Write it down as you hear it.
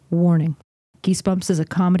Warning. Geesebumps is a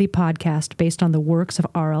comedy podcast based on the works of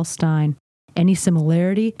R.L. Stine. Any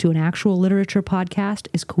similarity to an actual literature podcast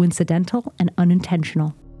is coincidental and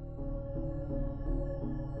unintentional.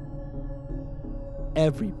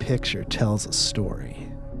 Every picture tells a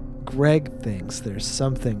story. Greg thinks there's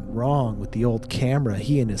something wrong with the old camera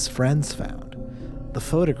he and his friends found. The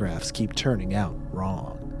photographs keep turning out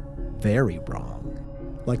wrong. Very wrong.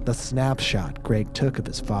 Like the snapshot Greg took of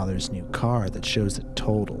his father's new car that shows it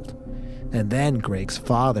totaled. And then Greg's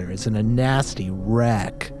father is in a nasty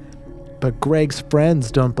wreck. But Greg's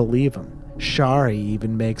friends don't believe him. Shari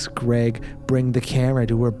even makes Greg bring the camera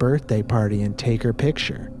to her birthday party and take her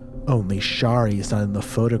picture. Only Shari is not in the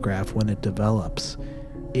photograph when it develops.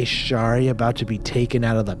 Is Shari about to be taken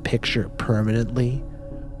out of the picture permanently?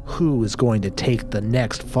 Who is going to take the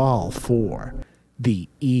next fall for the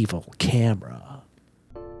evil camera?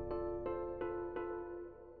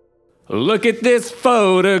 Look at this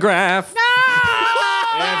photograph. No!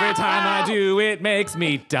 Every time I do, it makes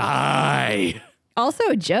me die.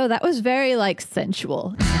 Also, Joe, that was very,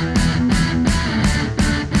 sensual.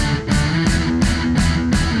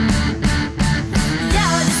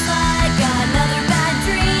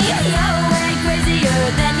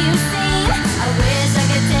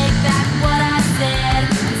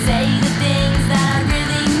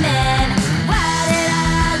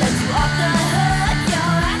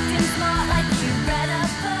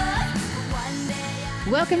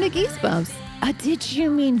 Welcome to Geesebumps, a Did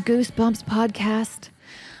You Mean Goosebumps podcast.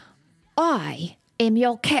 I am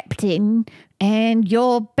your captain and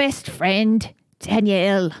your best friend,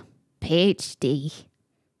 Danielle, PhD.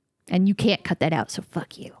 And you can't cut that out, so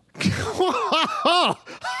fuck you.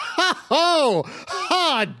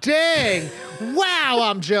 Dang. Wow,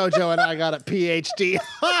 I'm JoJo and I got a PhD.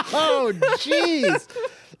 Oh, jeez.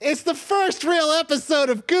 It's the first real episode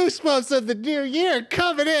of Goosebumps of the new year,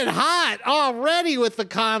 coming in hot already with the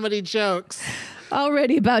comedy jokes.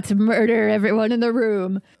 Already about to murder everyone in the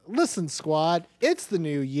room. Listen, squad, it's the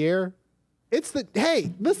new year.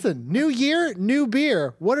 Hey, listen, new year, new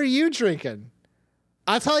beer. What are you drinking?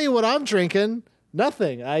 I'll tell you what I'm drinking.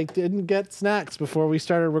 Nothing. I didn't get snacks before we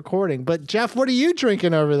started recording. But Jeff, what are you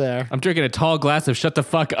drinking over there? I'm drinking a tall glass of shut the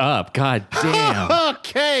fuck up. God damn.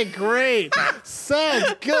 Okay, great.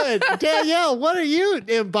 Sounds good. Danielle, what are you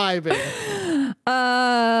imbibing?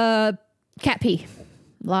 Cat pee.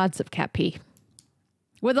 Lots of cat pee.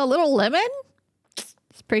 With a little lemon?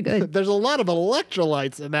 It's pretty good. There's a lot of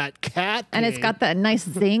electrolytes in that cat And thing. it's got that nice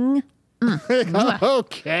zing.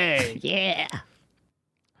 Okay. Yeah.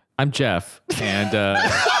 I'm Jeff, and I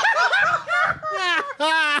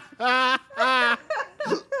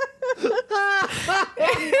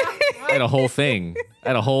had a whole thing.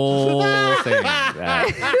 That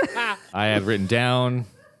I had written down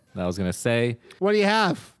that I was going to say. What do you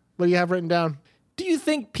have? What do you have written down? Do you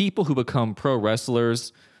think people who become pro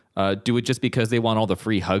wrestlers do it just because they want all the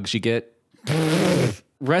free hugs you get?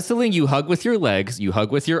 Wrestling, you hug with your legs, you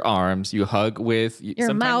hug with your arms, you hug with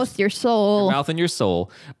your mouth, your soul. Your mouth and your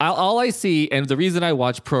soul. All I see, and the reason I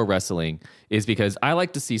watch pro wrestling is because I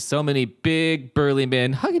like to see so many big, burly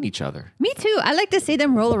men hugging each other. Me too. I like to see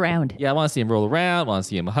them roll around. Yeah, I want to see them roll around. I want to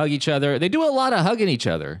see them hug each other. They do a lot of hugging each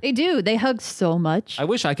other. They do. They hug so much. I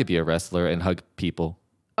wish I could be a wrestler and hug people.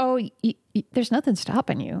 Oh, there's nothing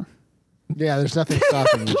stopping you. Yeah, there's nothing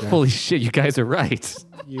stopping you, Jeff. Holy shit, you guys are right.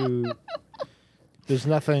 There's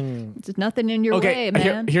nothing. There's nothing in your way,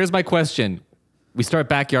 man. Here's my question. We start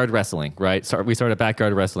backyard wrestling, right? We start a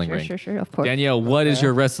backyard wrestling ring. Sure, of course. Danielle, what is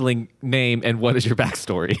your wrestling name and what is your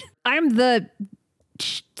backstory? I'm the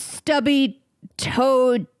stubby-toed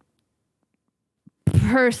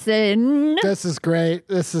person. This is great.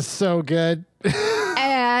 This is so good.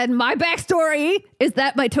 And my backstory is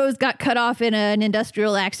that my toes got cut off in an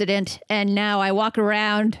industrial accident, and now I walk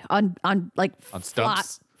around on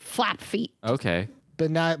stumps? flat feet. Okay. But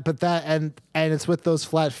it's with those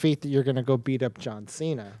flat feet that you're gonna go beat up John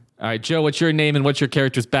Cena. All right, Joe, what's your name and what's your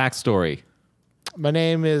character's backstory? My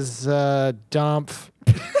name is Dumpf.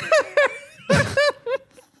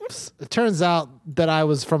 It turns out that I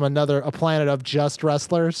was from a planet of just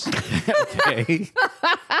wrestlers. Okay.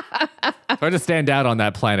 Hard to stand out on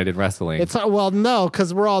that planet in wrestling. No,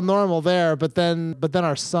 because we're all normal there. But then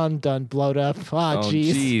our sun done blowed up. Oh,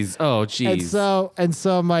 jeez. Oh, jeez. And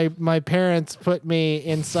so my parents put me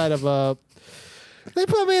inside of They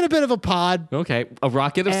put me in a bit of a pod. Okay, a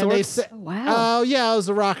rocket of sorts. Wow. Oh yeah, it was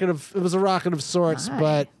a rocket of sorts,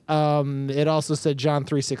 but it also said John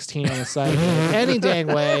 3:16 on the side. Any dang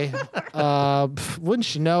way.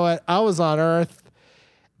 Wouldn't you know it? I was on Earth,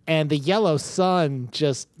 and the yellow sun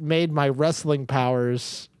just made my wrestling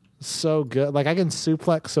powers so good. Like I can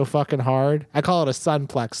suplex so fucking hard. I call it a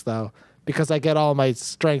sunplex though, because I get all my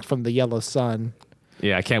strength from the yellow sun.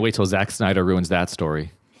 Yeah, I can't wait till Zack Snyder ruins that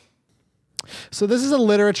story. So this is a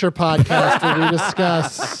literature podcast where we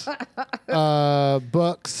discuss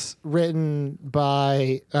books written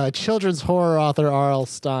by children's horror author R.L.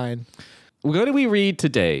 Stine. What did we read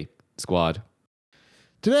today, squad?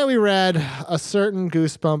 Today we read a certain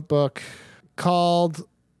Goosebump book called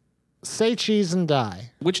Say Cheese and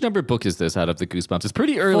Die. Which number book is this out of the Goosebumps? It's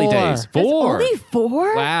pretty early 4. days. 4. Only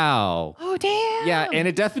 4? Wow. Oh, damn. Yeah, and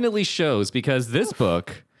it definitely shows because this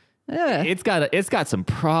book, Ugh. it's got some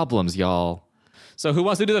problems, y'all. So who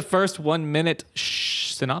wants to do the first 1 minute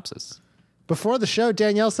synopsis? Before the show,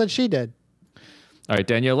 Danielle said she did. All right,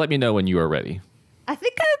 Danielle, let me know when you are ready. I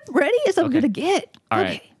think I'm ready as I'm going to get. All okay.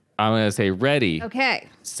 right. I'm going to say ready, Okay.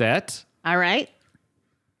 set, All right.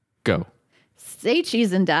 go. Say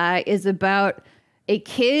Cheese and Die is about a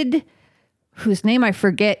kid whose name I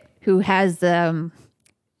forget, who has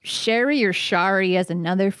Sherry or Shari as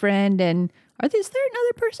another friend. And is there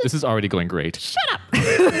another person? This is already going great. Shut up.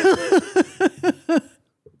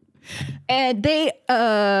 And they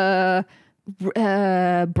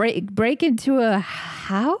break into a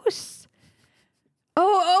house.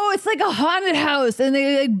 Oh, it's like a haunted house, and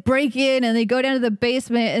they like break in and they go down to the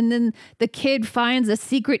basement, and then the kid finds a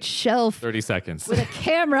secret shelf 30 seconds. with a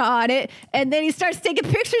camera on it, and then he starts taking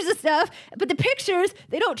pictures of stuff. But the pictures,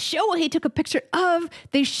 they don't show what he took a picture of.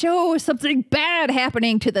 They show something bad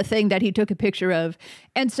happening to the thing that he took a picture of.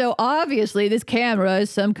 And so obviously this camera is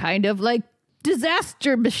some kind of like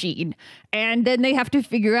disaster machine. And then they have to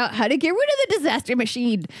figure out how to get rid of the disaster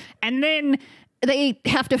machine. And then they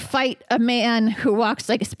have to fight a man who walks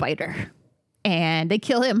like a spider. And they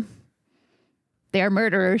kill him. They are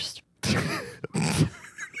murderers.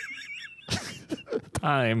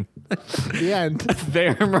 Time. The end.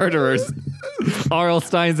 They're murderers. R.L.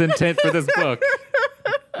 Stine's intent for this book.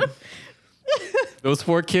 Those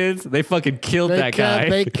 4 kids, they fucking killed that guy.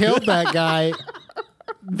 They killed that guy.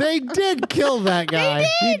 They did kill that guy.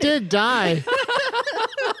 He did die.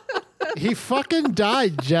 He fucking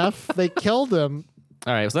died, Jeff. They killed him.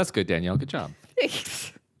 All right, so that's good, Danielle. Good job. All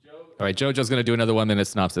right, JoJo's going to do another 1 minute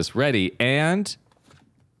synopsis. Ready, and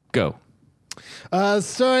go.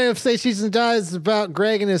 Story of Say Cheese and Die is about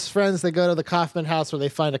Greg and his friends. They go to the Kaufman house where they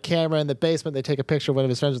find a camera in the basement. They take a picture of one of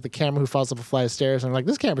his friends with the camera who falls up a flight of stairs. And they're like,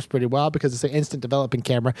 this camera's pretty wild because it's an instant developing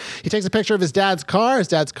camera. He takes a picture of his dad's car. His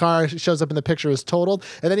dad's car shows up in the picture is totaled.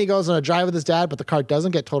 And then he goes on a drive with his dad, but the car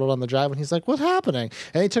doesn't get totaled on the drive. And he's like, what's happening?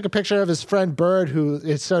 And he took a picture of his friend Bird, who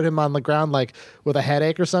it showed him on the ground like with a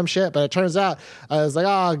headache or some shit. But it turns out, I was like,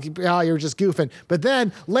 oh, you were just goofing. But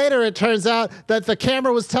then later it turns out that the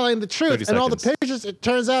camera was telling the truth. And all the pictures, it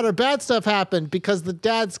turns out, or bad stuff happened because the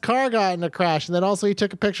dad's car got in a crash. And then also he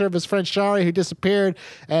took a picture of his friend Shari who disappeared.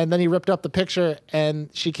 And then he ripped up the picture and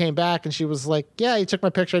she came back and she was like, yeah, he took my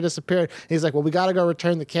picture, I disappeared. And he's like, well, we got to go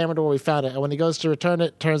return the camera to where we found it. And when he goes to return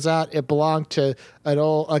it, turns out it belonged to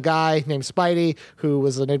a guy named Spidey, who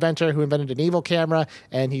was an inventor who invented an evil camera.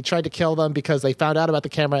 And he tried to kill them because they found out about the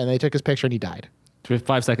camera and they took his picture and he died.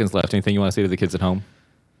 5 seconds left. Anything you want to say to the kids at home?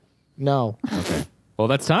 No. Okay. Well,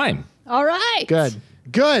 that's time. All right.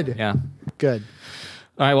 Good. Yeah. Good.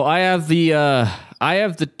 All right. Well, I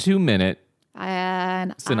have the 2 minute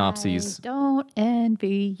And synopses. I don't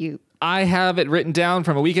envy you. I have it written down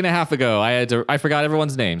from a week and a half ago. I forgot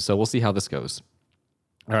everyone's name, so we'll see how this goes.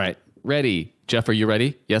 All right. Ready. Jeff, are you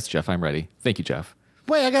ready? Yes, Jeff, I'm ready. Thank you, Jeff.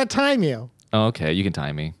 Wait, I got to time you. Oh, okay, you can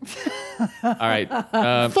time me. All right.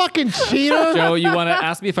 Fucking cheater. Joe, you want to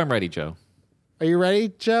ask me if I'm ready, Joe? Are you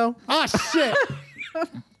ready, Joe? Ah, shit.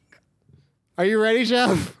 Are you ready,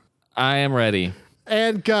 Jeff? I am ready.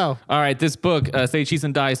 And go. All right, this book, Say Cheese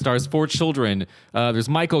and Die, stars 4 children. There's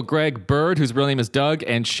Michael, Greg, Bird, whose real name is Doug,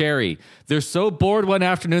 and Sherry. They're so bored one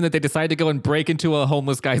afternoon that they decide to go and break into a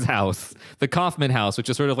homeless guy's house. The Kaufman house, which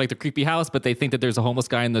is sort of like the creepy house, but they think that there's a homeless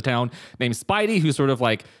guy in the town named Spidey who sort of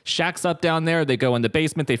like shacks up down there. They go in the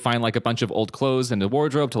basement. They find like a bunch of old clothes in the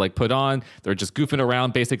wardrobe to like put on. They're just goofing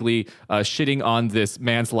around, basically shitting on this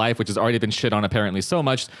man's life, which has already been shit on apparently so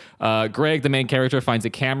much. Greg, the main character, finds a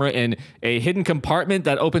camera in a hidden compartment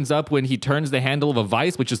that opens up when he turns the handle of a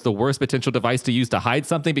vice, which is the worst potential device to use to hide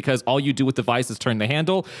something because all you do with the vice is turn the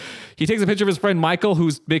handle. He takes a picture of his friend Michael,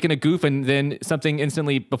 who's making a goof, and then something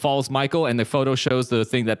instantly befalls Michael, and the photo shows the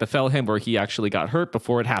thing that befell him where he actually got hurt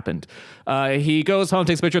before it happened. He goes home,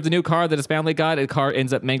 takes a picture of the new car that his family got. The car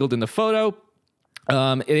ends up mangled in the photo.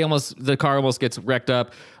 The car almost gets wrecked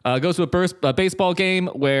up. Goes to a baseball game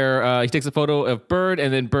where he takes a photo of Bird,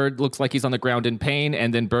 and then Bird looks like he's on the ground in pain,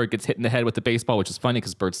 and then Bird gets hit in the head with the baseball, which is funny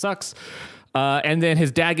because Bird sucks. And then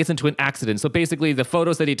his dad gets into an accident. So basically, the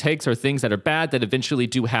photos that he takes are things that are bad that eventually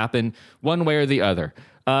do happen one way or the other.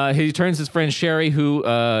 He turns his friend Sherry, who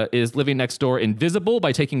is living next door, invisible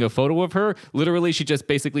by taking a photo of her. Literally, she just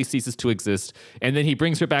basically ceases to exist. And then he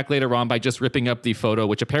brings her back later on by just ripping up the photo,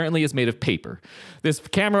 which apparently is made of paper. This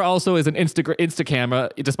camera also is an Insta camera,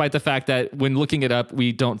 despite the fact that when looking it up,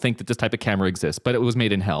 we don't think that this type of camera exists, but it was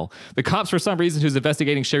made in hell. The cops, for some reason, who's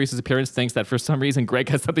investigating Sherry's disappearance, thinks that for some reason Greg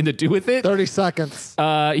has something to do with it. 30 seconds.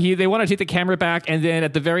 They want to take the camera back, and then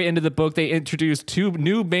at the very end of the book, they introduce two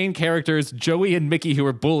new main characters, Joey and Mickey, who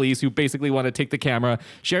are bullies who basically want to take the camera.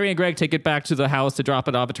 Sherry and Greg take it back to the house to drop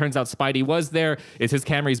it off. It turns out Spidey was there. It's his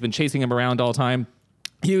camera. He's been chasing him around all time.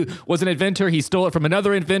 He was an inventor. He stole it from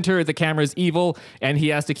another inventor. The camera is evil, and he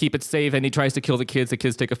has to keep it safe, and he tries to kill the kids. The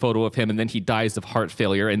kids take a photo of him, and then he dies of heart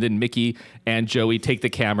failure. And then Mickey and Joey take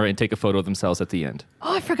the camera and take a photo of themselves at the end.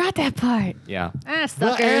 Oh, I forgot that part. Yeah.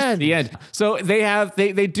 Suckers. The end. So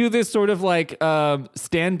they do this sort of like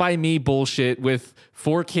Stand By Me bullshit with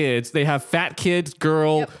 4 kids. They have fat kid,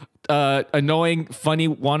 girl, annoying, funny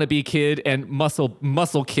wannabe kid, and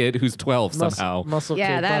muscle kid who's 12 somehow. Muscle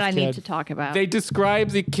Yeah, kid, that buff I need kid. to talk about. They describe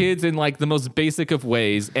the kids in like the most basic of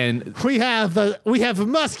ways, and We have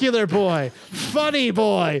muscular boy, funny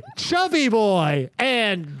boy, chubby boy,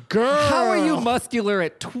 and girl. how are you muscular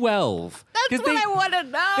at 12? That's 'Cause what I want to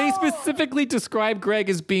know. They specifically describe Greg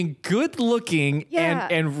as being good looking Yeah.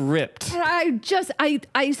 and ripped. I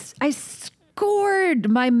scored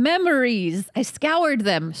my memories. I scoured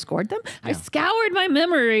them. Scored them? I scoured my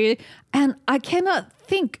memory, and I cannot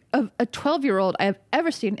think of a 12-year-old I have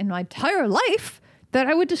ever seen in my entire life that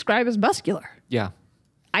I would describe as muscular. Yeah.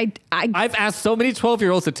 I've asked so many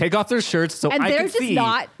 12-year-olds to take off their shirts so and I they're can just see.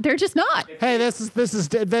 not. They're just not. Hey, this is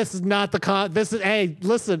not the con. This is hey,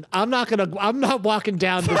 listen. I'm not walking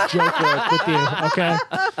down this joke road with you. Okay,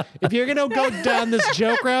 if you're gonna go down this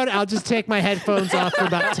joke road, I'll just take my headphones off for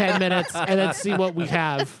about 10 minutes and then see what we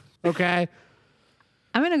have. Okay.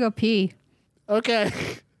 I'm gonna go pee. Okay.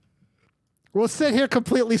 We'll sit here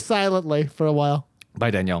completely silently for a while.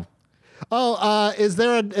 Bye, Danielle. Oh, is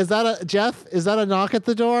that a Jeff? Is that a knock at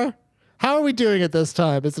the door? How are we doing it this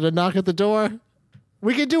time? Is it a knock at the door?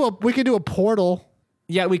 We could do a portal.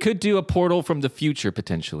 Yeah, we could do a portal from the future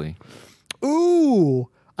potentially. Ooh,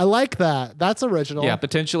 I like that. That's original. Yeah,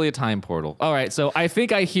 potentially a time portal. All right, so I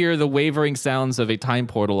think I hear the wavering sounds of a time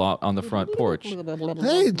portal on the front porch.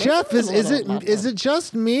 Hey, Jeff, is it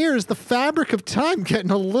just me, or is the fabric of time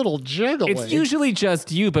getting a little jiggly? It's usually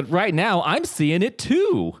just you, but right now I'm seeing it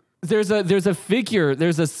too. There's a figure,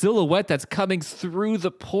 there's a silhouette that's coming through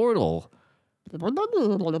the portal.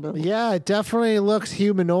 Yeah, it definitely looks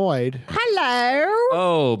humanoid. Hello.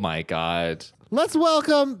 Oh my God. Let's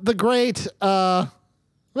welcome the great,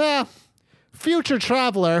 future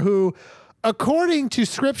traveler who, according to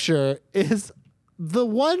scripture, is the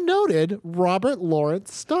one noted Robert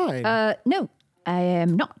Lawrence Stein. No, I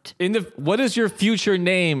am not. What is your future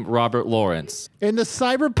name, Robert Lawrence? In the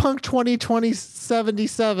Cyberpunk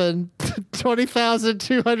 2077,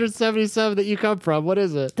 20,277 that you come from, what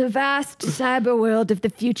is it? The vast cyber world of the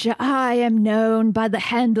future, I am known by the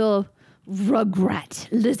handle Rugrat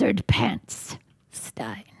Lizard Pants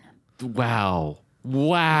Stein. Wow.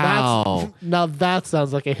 Now that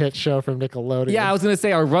sounds like a hit show from Nickelodeon. Yeah, I was going to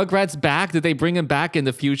say, are Rugrats back? Did they bring him back in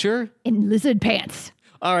the future? In lizard pants.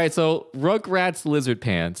 All right, so Rugrats Lizard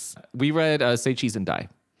Pants. We read Say Cheese and Die.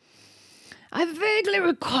 I vaguely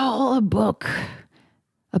recall a book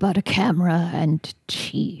about a camera and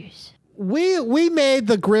cheese. We made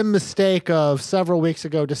the grim mistake of several weeks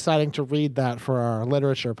ago deciding to read that for our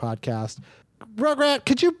literature podcast. Rugrat,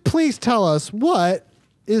 could you please tell us what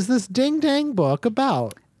is this ding dang book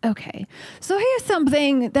about? Okay, so here's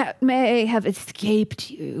something that may have escaped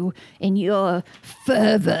you in your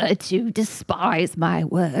fervor to despise my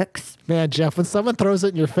works. Man, Jeff, when someone throws it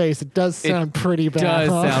in your face, it does sound pretty bad. Does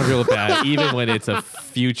huh? sound real bad, even when it's a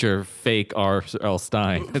future fake R.L.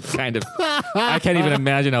 Stein. It's kind of, I can't even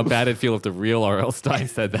imagine how bad it'd feel if the real R.L. Stein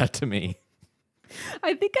said that to me.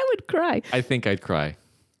 I think I would cry. I think I'd cry.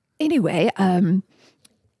 Anyway,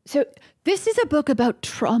 so this is a book about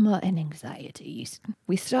trauma and anxieties.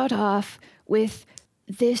 We start off with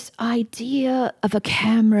this idea of a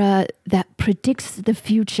camera that predicts the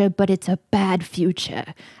future, but it's a bad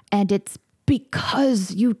future. And it's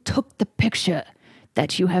because you took the picture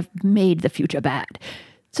that you have made the future bad.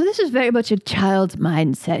 So this is very much a child's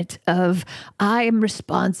mindset of, I am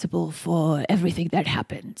responsible for everything that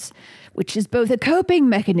happens, which is both a coping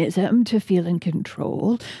mechanism to feel in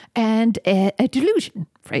control and a delusion,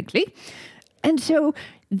 frankly. And so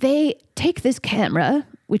they take this camera,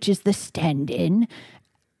 which is the stand-in,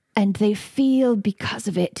 And they feel because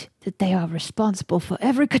of it that they are responsible for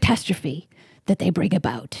every catastrophe that they bring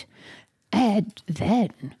about. And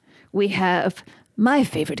then we have my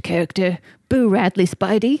favorite character, Boo Radley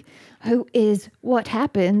Spidey, who is what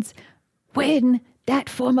happens when that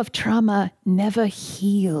form of trauma never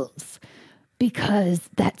heals. Because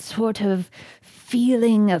that sort of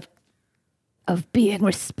feeling of being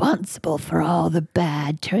responsible for all the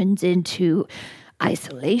bad turns into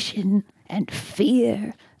isolation and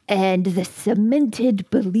fear and the cemented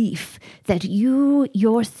belief that you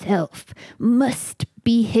yourself must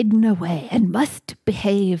be hidden away and must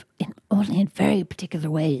behave only in very particular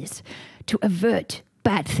ways to avert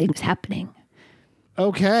bad things happening.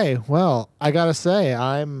 Okay, well, I gotta say,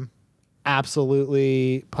 I'm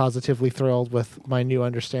absolutely positively thrilled with my new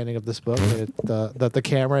understanding of this book. That the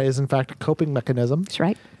camera is in fact a coping mechanism. That's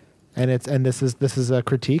right. And this is a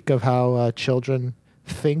critique of how children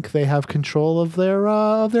think they have control of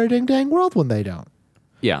their ding dang world when they don't.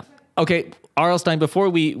 Yeah. Okay, R.L. Stine, before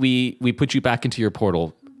we put you back into your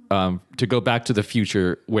portal to go back to the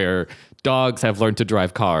future where dogs have learned to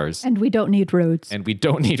drive cars. And we don't need roads. And we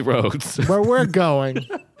don't need roads. Where we're going,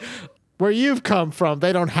 where you've come from,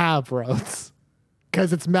 they don't have roads.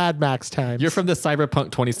 Because it's Mad Max times. You're from the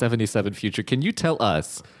Cyberpunk 2077 future. Can you tell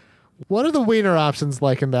us? What are the wiener options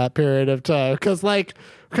like in that period of time? Because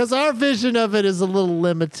our vision of it is a little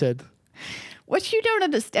limited. What you don't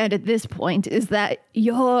understand at this point is that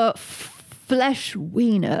your flesh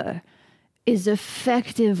wiener is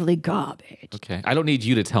effectively garbage. Okay. I don't need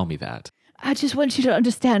you to tell me that. I just want you to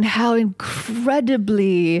understand how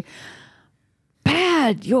incredibly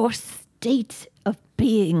bad your state of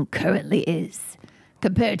being currently is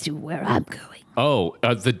compared to where I'm going. Oh,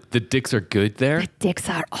 the dicks are good there? The dicks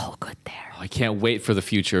are all good there. Oh, I can't wait for the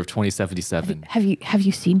future of 2077. Have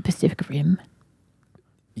you seen Pacific Rim?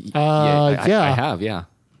 I yeah. have, yeah.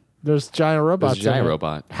 There's giant robots. There's a giant in it.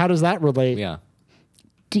 robot. How does that relate? Yeah.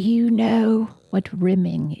 Do you know what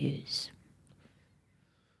rimming is?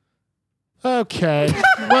 Okay.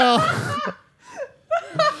 Well,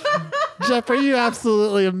 Jeff, are you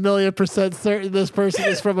absolutely 1,000,000% certain this person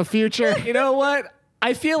is from a future? You know what?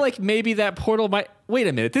 I feel like maybe that portal might. Wait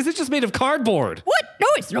a minute. This is just made of cardboard. What? No,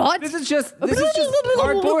 it's not. This is just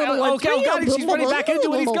cardboard. Okay, oh God, she's running back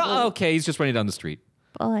into it. He's gone. Okay, he's just running down the street.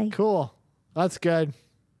 Boy. Cool. That's good.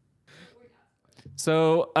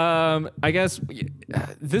 So, I guess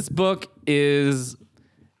this book is.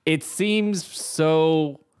 It seems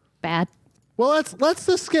so Bad. Well, let's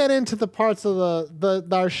just get into the parts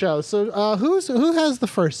of our show. So, who has the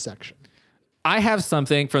first section? I have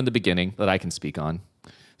something from the beginning that I can speak on.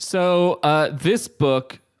 So this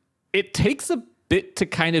book, it takes a bit to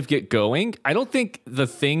kind of get going. I don't think the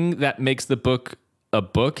thing that makes the book a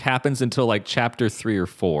book happens until like chapter 3 or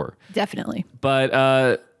 4. Definitely.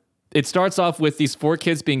 But it starts off with these 4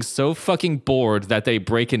 kids being so fucking bored that they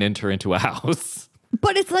break and enter into a house.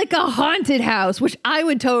 But it's like a haunted house, which I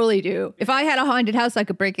would totally do. If I had a haunted house I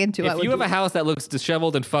could break into, If you have a house that looks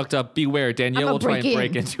disheveled and fucked up, beware. Danielle will try and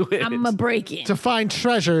break into it. I'm a break in. To find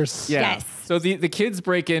treasures. Yeah. Yes. So the kids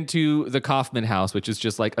break into the Kaufman house, which is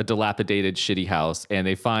just like a dilapidated, shitty house, and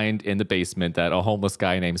they find in the basement that a homeless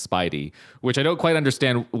guy named Spidey, which I don't quite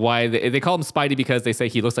understand why they call him Spidey because they say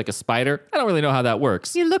he looks like a spider. I don't really know how that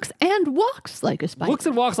works. He looks and walks like a spider. Looks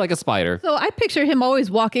and walks like a spider. So I picture him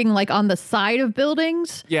always walking like on the side of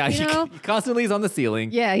buildings. Yeah, you know? he constantly is on the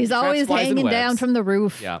ceiling. Yeah, he's Traps always flies and hanging down webs. from the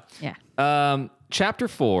roof. Yeah. Yeah. Chapter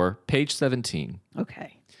 4, page 17.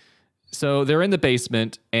 Okay. So they're in the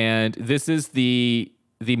basement, and this is the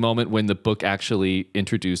moment when the book actually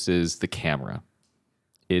introduces the camera.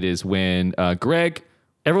 It is when Greg,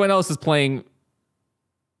 everyone else is playing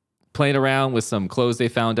around with some clothes they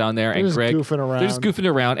found down there, and just Greg goofing around. They're just goofing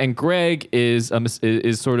around, and Greg is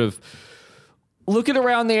sort of looking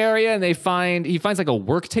around the area, and he finds like a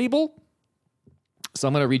work table. So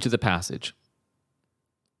I'm going to read you the passage.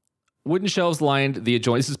 Wooden shelves lined the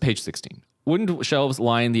adjoining. This is page 16. Wooden shelves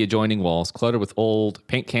line the adjoining walls, cluttered with old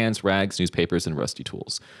paint cans, rags, newspapers, and rusty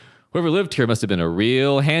tools. Whoever lived here must have been a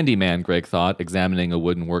real handyman, Greg thought, examining a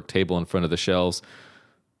wooden work table in front of the shelves.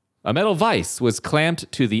 A metal vise was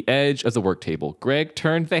clamped to the edge of the work table. Greg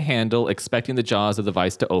turned the handle, expecting the jaws of the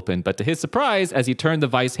vise to open, but to his surprise, as he turned the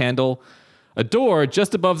vise handle, a door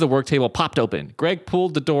just above the work table popped open. Greg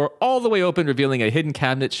pulled the door all the way open, revealing a hidden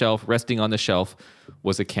cabinet shelf. Resting on the shelf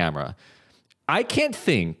was a camera. I can't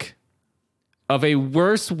think of a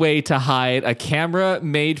worse way to hide a camera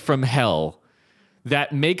made from hell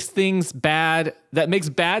that makes bad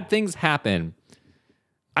things happen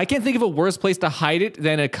I can't think of a worse place to hide it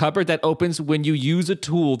than a cupboard that opens when you use a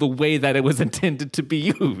tool the way that it was intended to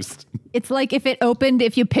be used. It's like if it opened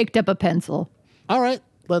if you picked up a pencil. All right,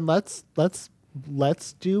 then let's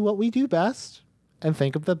do what we do best and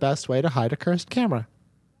think of the best way to hide a cursed camera.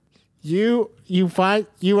 You find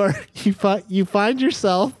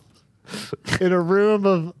yourself in a room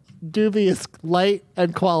of dubious light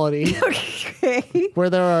and quality, where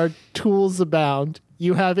there are tools abound.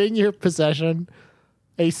 You have in your possession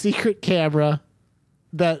a secret camera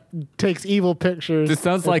that takes evil pictures. This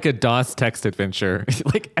sounds like a DOS text adventure.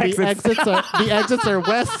 Like the exits are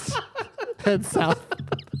west and south.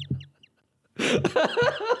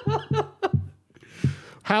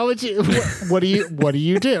 How would you? What do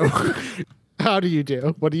you do? How do you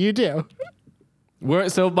do? What do you do?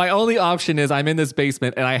 So my only option is I'm in this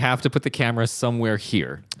basement and I have to put the camera somewhere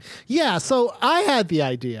here. Yeah. So I had the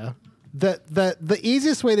idea that the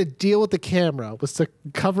easiest way to deal with the camera was to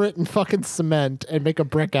cover it in fucking cement and make a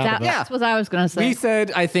brick out of it. That's what I was going to say. We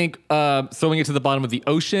said, I think, throwing it to the bottom of the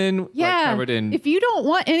ocean. Yeah. Like covered in. If you don't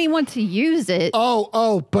want anyone to use it.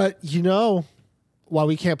 But you know why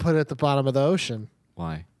we can't put it at the bottom of the ocean?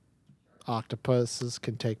 Why? Octopuses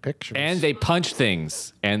can take pictures. And they punch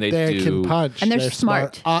things. And they can punch. And they're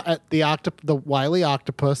smart. The wily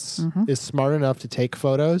octopus is smart enough to take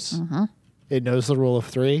photos. It knows the rule of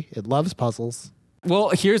 3. It loves puzzles. Well,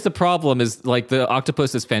 here's the problem is like the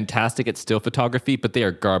octopus is fantastic at still photography, but they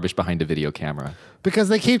are garbage behind a video camera. Because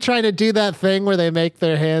they keep trying to do that thing where they make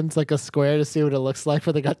their hands like a square to see what it looks like,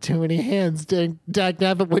 but they got too many hands.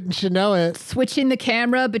 Dagnabbit, wouldn't you know it? Switching the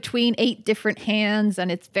camera between 8 different hands,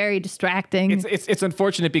 and it's very distracting. It's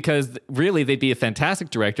unfortunate because really they'd be a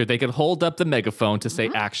fantastic director. They could hold up the megaphone to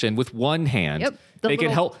say action with one hand. Yep. They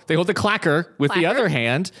hold the clacker with the other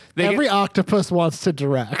hand. Every octopus wants to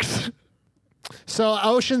direct. So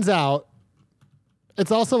Ocean's out.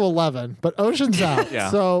 It's also 11, but Ocean's out.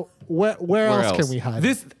 Yeah. So where else can we hide?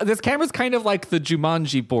 This camera's kind of like the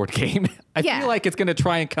Jumanji board game. I feel like it's going to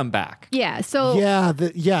try and come back. Yeah. So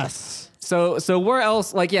yes. So where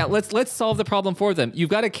else? Like, yeah, let's solve the problem for them.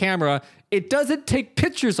 You've got a camera. It doesn't take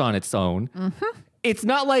pictures on its own. It's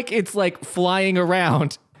not like it's like flying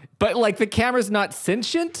around, but like the camera's not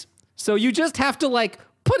sentient. So you just have to like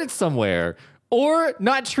put it somewhere. Or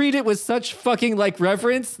not treat it with such fucking like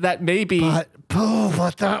reverence that maybe. But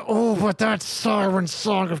that siren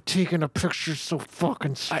song of taking a picture so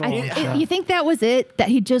fucking strong. you think that was it? That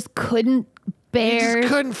he just couldn't bear He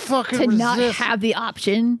just couldn't fucking to resist. not have the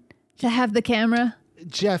option to have the camera?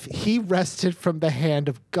 Jeff, he wrested from the hand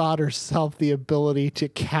of God herself the ability to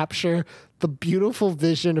capture the beautiful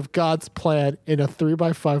vision of God's plan in a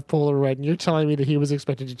 3x5 Polaroid, and you're telling me that he was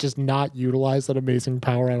expected to just not utilize that amazing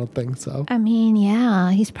power? I don't think so. I mean,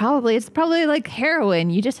 yeah, it's probably like heroin.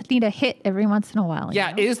 You just need a hit every once in a while.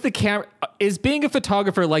 Yeah, is being a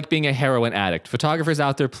photographer like being a heroin addict? Photographers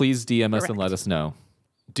out there, please DM us and let us know.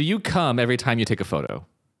 Do you come every time you take a photo?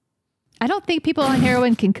 I don't think people on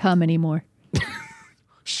heroin can come anymore.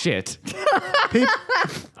 Shit.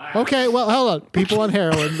 Okay, well, hold on. People on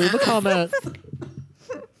heroin, leave a comment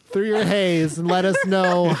through your haze and let us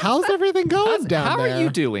know how's everything going down How there. are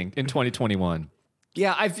you doing in 2021?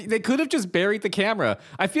 Yeah, they could have just buried the camera.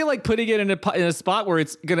 I feel like putting it in a spot where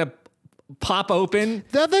it's gonna pop open.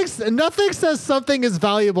 Nothing says something is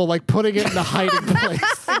valuable like putting it in a hiding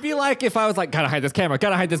place. It'd be like if I was like, gotta hide this camera,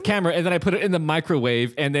 and then I put it in the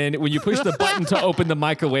microwave, and then when you push the button to open the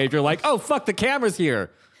microwave, you're like, oh fuck, the camera's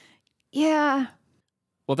here. Yeah.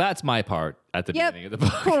 Well, that's my part at the beginning of the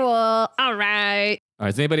book. Cool. All right. All right.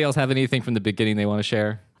 Does anybody else have anything from the beginning they want to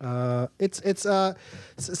share? It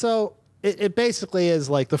basically is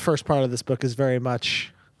like the first part of this book is very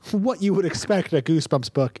much what you would expect a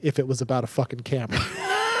Goosebumps book if it was about a fucking camera.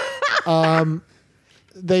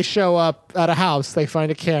 They show up at a house, they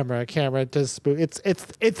find a camera does spook.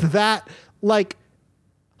 It's that like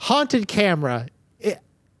haunted camera.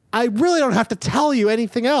 I really don't have to tell you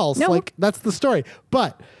anything else. No. Like that's the story.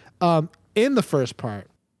 But in the first part,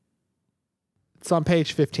 it's on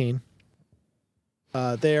page 15.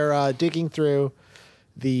 They're digging through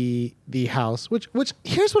the house, which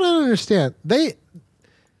here's what I don't understand.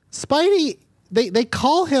 Spidey, they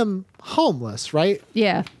call him homeless, right?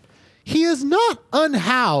 Yeah. He is not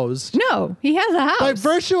unhoused No, he has a house. by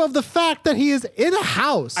virtue of the fact that he is in a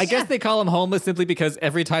house. I guess they call him homeless simply because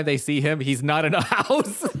every time they see him, he's not in a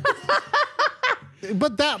house.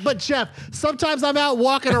 But Jeff, sometimes I'm out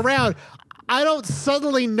walking around. I don't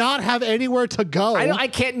suddenly not have anywhere to go. I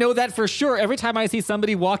can't know that for sure. Every time I see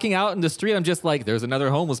somebody walking out in the street, I'm just like, there's another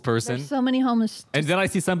homeless person. There's so many homeless. And then I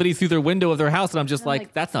see somebody through their window of their house, and I'm just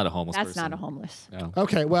like, that's not a homeless person. That's not a homeless. No.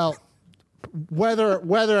 Okay, well, Whether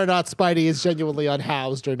or not Spidey is genuinely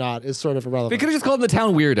unhoused or not is sort of They irrelevant. could have just called him the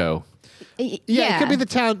town weirdo. Yeah, it could be the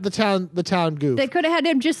town goof. They could have had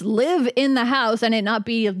him just live in the house and it not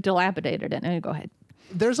be dilapidated. And go ahead.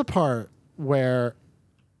 There's a part where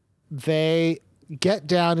they get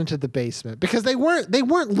down into the basement because they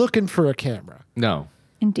weren't looking for a camera. No.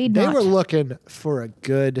 Indeed They not. were looking for a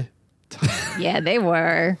good Yeah, they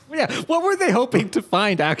were. Yeah. What were they hoping to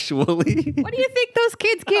find, actually? What do you think those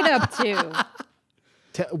kids get up to?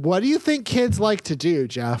 What do you think kids like to do,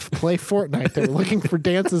 Jeff? Play Fortnite. They were looking for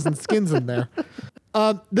dances and skins in there.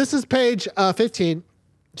 This is page 15.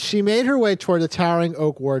 She made her way toward the towering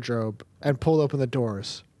oak wardrobe and pulled open the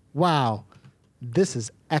doors. Wow, this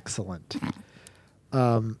is excellent.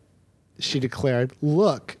 She declared.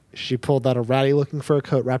 Look, she pulled out a ratty-looking fur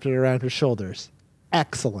coat, wrapped it around her shoulders.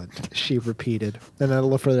 Excellent, she repeated. And then a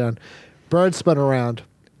little further down. Bird spun around.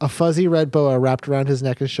 A fuzzy red boa wrapped around his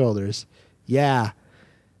neck and shoulders. Yeah,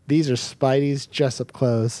 these are Spidey's Jessup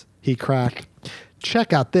clothes, he cracked.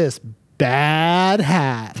 Check out this bad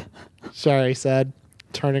hat, Sherry said,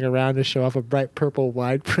 turning around to show off a bright purple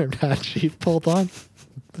wide-brimmed hat she pulled on.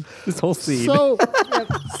 This whole scene. So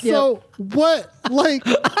what, like,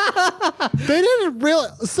 they didn't really,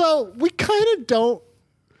 so we kind of don't,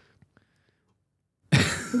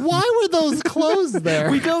 why were those clothes there?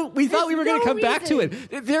 We thought we were going to no come back to it.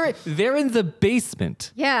 They're in the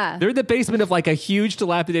basement. Yeah. They're in the basement of like a huge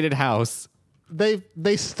dilapidated house. They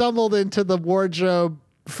stumbled into the wardrobe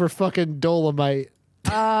for fucking Dolomite.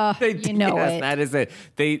 You know Yes, it. that is it.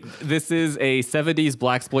 This is a 70s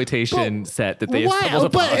blaxploitation set that they Why?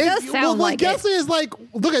 stumbled But upon. It does sound my like guess is like,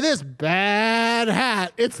 look at this bad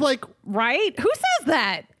hat. It's like, Right? Who says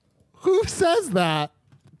that? who says that?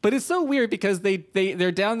 But it's so weird because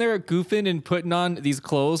they're down there goofing and putting on these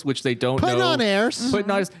clothes, which they don't Putting know. on airs. Putting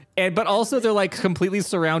on, but also they're like completely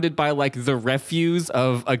surrounded by like the refuse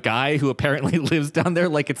of a guy who apparently lives down there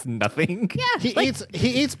like it's nothing. Yeah. He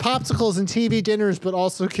eats popsicles and TV dinners, but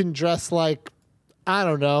also can dress like, I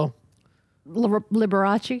don't know,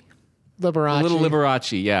 Liberace. Liberace. A little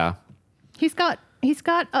Liberace, yeah. He's got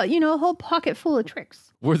a whole pocket full of tricks.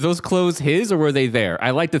 Were those clothes his or were they there?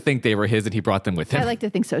 I like to think they were his and he brought them with him. I like to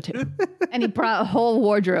think so too. And he brought a whole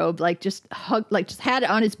wardrobe, just had it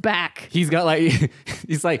on his back. He's got like,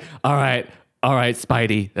 he's like, all right,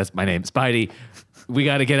 Spidey. That's my name, Spidey. We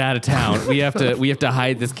got to get out of town. We have to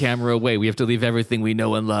hide this camera away. We have to leave everything we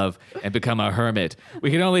know and love and become a hermit.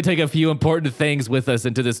 We can only take a few important things with us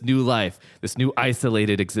into this new life, this new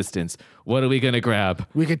isolated existence. What are we gonna grab?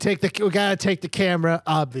 We gotta take the camera,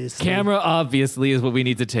 obviously. Camera, obviously, is what we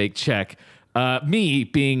need to take. Check. Me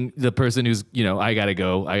being the person who's, I gotta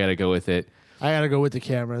go with it. I gotta go with the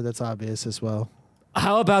camera. That's obvious as well.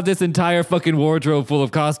 How about this entire fucking wardrobe full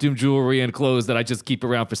of costume jewelry and clothes that I just keep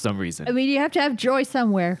around for some reason? I mean, you have to have joy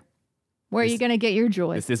somewhere. Where are you going to get your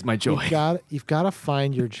joy? This is my joy. You've got to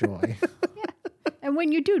find your joy. And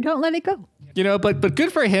when you do, don't let it go. But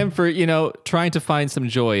good for him for, trying to find some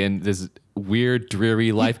joy in this weird,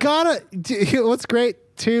 dreary life. What's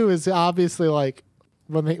great too is obviously like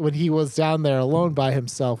when he was down there alone by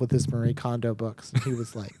himself with his Marie Kondo books, and he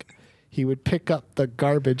was like, he would pick up the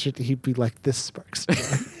garbage and he'd be like, "This sparks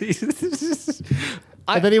joy,"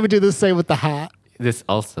 and then he would do the same with the hat. This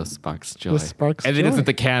also sparks joy. This sparks and then it's joy. at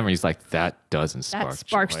the camera. He's like, that doesn't spark That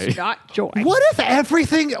sparks joy. not joy. What if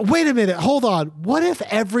everything? Wait a minute, hold on. What if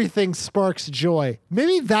everything sparks joy?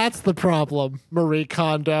 Maybe that's the problem, Marie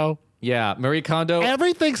Kondo. Yeah, Marie Kondo.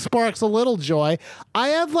 Everything sparks a little joy. I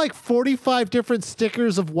have like 45 different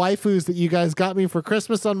stickers of waifus that you guys got me for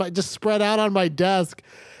Christmas just spread out on my desk.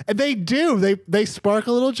 And they do. They spark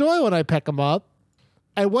a little joy when I pick them up.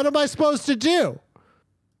 And what am I supposed to do?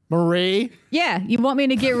 Marie? Yeah, you want me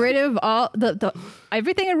to get rid of all the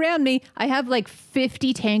everything around me? I have like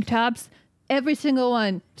 50 tank tops. Every single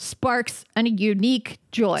one sparks a unique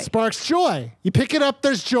joy. Sparks joy. You pick it up,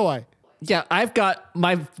 there's joy. Yeah, I've got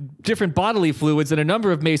my different bodily fluids in a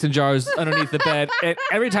number of mason jars underneath the bed. And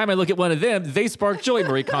every time I look at one of them, they spark joy,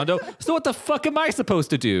 Marie Kondo. So what the fuck am I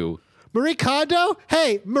supposed to do? Marie Kondo?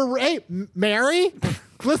 Hey, Mary?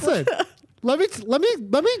 Listen. Let me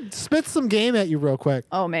spit some game at you real quick.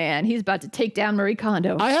 Oh man, he's about to take down Marie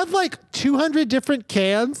Kondo. I have like 200 different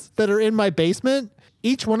cans that are in my basement.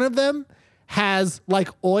 Each one of them has like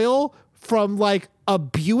oil from like a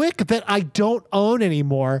Buick that I don't own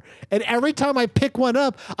anymore. And every time I pick one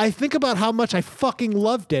up, I think about how much I fucking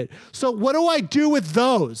loved it. So what do I do with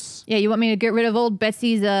those? Yeah, you want me to get rid of old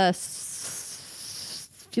Betsy's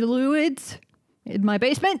fluids in my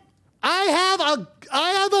basement? I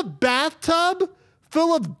have a bathtub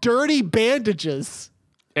full of dirty bandages.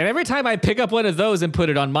 And every time I pick up one of those and put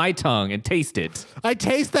it on my tongue and taste it. I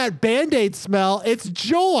taste that Band-Aid smell. It's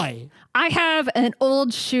joy. I have an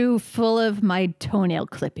old shoe full of my toenail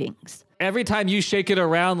clippings. Every time you shake it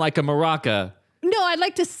around like a maraca. No, I'd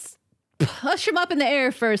like to push them up in the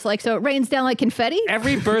air first, like so it rains down like confetti.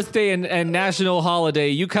 Every birthday and national holiday,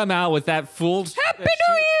 you come out with that full Happy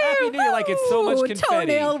New Year! Happy New Year, like it's so much Ooh, confetti.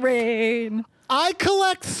 Toenail rain. I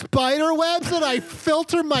collect spider webs and I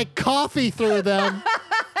filter my coffee through them.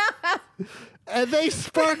 And they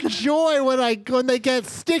spark joy when they get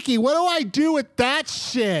sticky. What do I do with that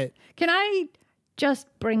shit? Can I just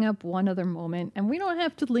bring up one other moment? And we don't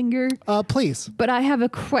have to linger, Please. but I have a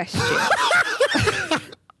question.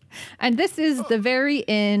 And this is the very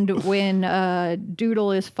end when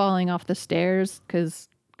Doodle is falling off the stairs because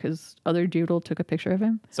other Doodle took a picture of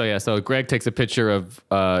him. So Greg takes a picture of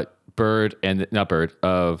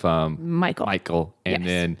Michael. And Yes.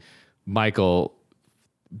 then Michael,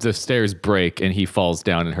 the stairs break and he falls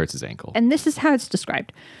down and hurts his ankle. And this is how it's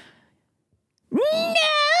described.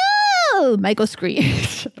 No! Michael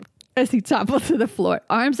screams as he topples to the floor,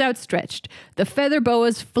 arms outstretched, the feather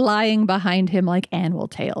boas flying behind him like animal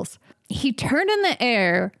tails. He turned in the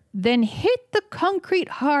air, then hit the concrete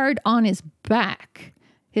hard on his back,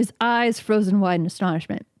 his eyes frozen wide in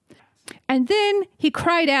astonishment. And then he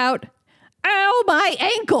cried out, "Ow, my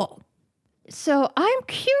ankle!" So I'm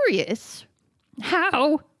curious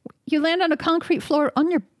how you land on a concrete floor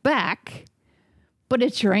on your back, but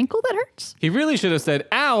it's your ankle that hurts? He really should have said,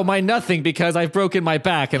 "Ow, my nothing," because I've broken my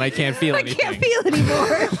back and I can't feel I anything. can't feel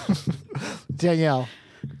anymore. Danielle,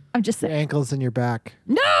 I'm just your saying. ankle's in your back.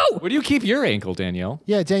 No! Where do you keep your ankle, Danielle?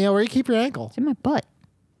 Yeah, Danielle, where do you keep your ankle? It's in my butt.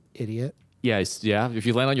 Idiot. Yes, yeah. If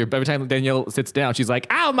you land on every time Danielle sits down, she's like,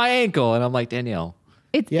 "Ow, my ankle," and I'm like, Danielle.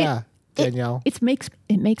 Yeah, Danielle. It makes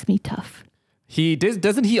me tough.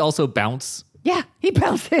 Doesn't he also bounce Yeah, he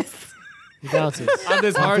bounces. He bounces. on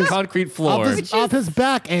this hard concrete floor? Off his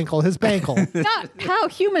back ankle, his bankle. Not how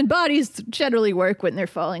human bodies generally work when they're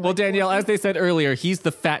falling. Well, Danielle, as they said earlier, he's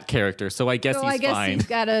the fat character, so I guess so he's I guess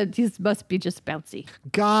fine. he must be just bouncy.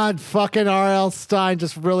 God, fucking R.L. Stine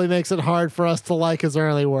just really makes it hard for us to like his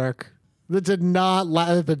early work. That did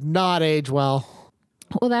not age well.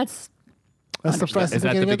 Well, that's That's the first. Is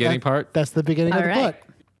that the beginning part? That's the beginning of All the right.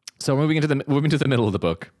 book. So we're moving to the middle of the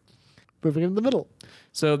book. Moving into the middle.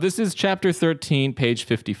 So this is chapter 13, page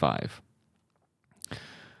 55.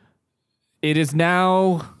 It is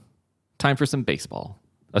now time for some baseball,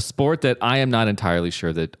 a sport that I am not entirely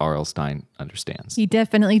sure that R.L. Stine understands. he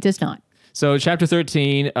definitely does not. So chapter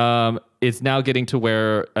 13, it's now getting to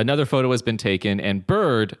where another photo has been taken, and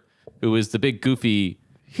Bird, who is the big goofy,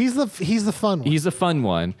 He's the fun one. he's the fun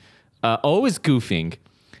one, always goofing.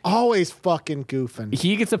 Always fucking goofing.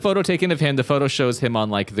 He gets a photo taken of him. The photo shows him on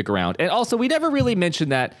like the ground. And also, we never really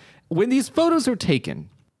mentioned that when these photos are taken,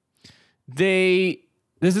 this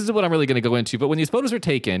isn't what I'm really going to go into, but when these photos are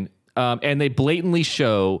taken and they blatantly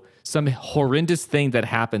show some horrendous thing that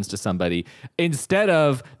happens to somebody, instead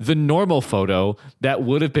of the normal photo that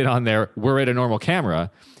would have been on there were it a normal camera,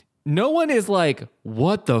 no one is like,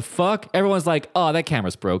 what the fuck? Everyone's like, oh, that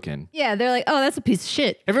camera's broken. Yeah, they're like, oh, that's a piece of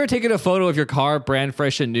shit. Have you ever taken a photo of your car, brand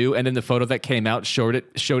fresh and new, and then the photo that came out showed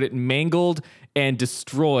it mangled and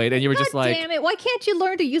destroyed, and you were just like, damn it! Why can't you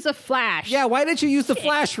learn to use a flash? yeah, why didn't you use the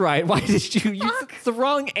flash right? Why did you use the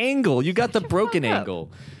wrong angle? You got the broken fuck up.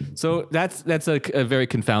 angle. So that's a very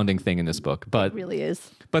confounding thing in this book. But It really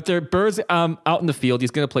is. Bird's out in the field.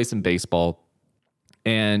 He's going to play some baseball.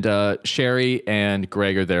 And Sherry and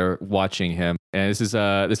Greg are there watching him. And this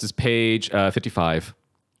is page 55.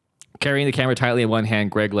 Carrying the camera tightly in one hand,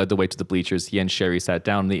 Greg led the way to the bleachers. He and Sherry sat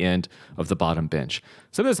down on the end of the bottom bench.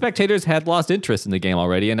 Some of the spectators had lost interest in the game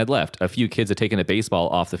already and had left. A few kids had taken a baseball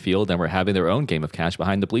off the field and were having their own game of catch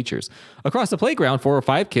behind the bleachers. Across the playground, 4 or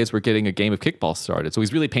 5 kids were getting a game of kickball started. So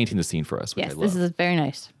he's really painting the scene for us, which Yes, I love. this is very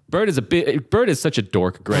nice. Bird is such a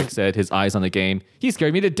dork, Greg said, his eyes on the game. He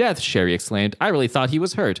scared me to death, Sherry exclaimed. I really thought he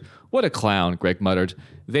was hurt. What a clown, Greg muttered.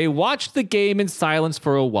 They watched the game in silence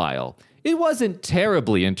for a while. It wasn't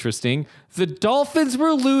terribly interesting. The Dolphins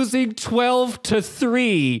were losing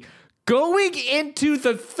 12-3 going into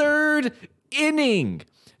the 3rd inning.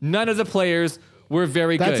 None of the players were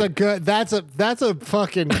very good. That's a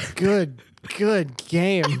fucking good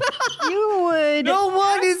game. You would. No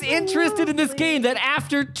one is interested in this game that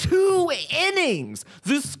after 2 innings,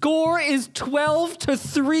 the score is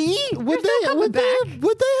 12-3. Would they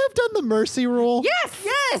have done the mercy rule? Yes.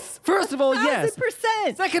 Yes. First of all, yes.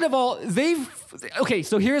 1,000%. Second of all, okay,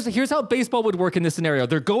 so here's how baseball would work in this scenario.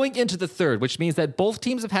 They're going into the third, which means that both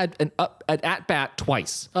teams have had an at-bat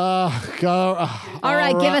twice. All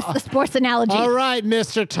right, give us the sports analogy. All right,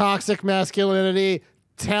 Mr. Toxic Masculinity.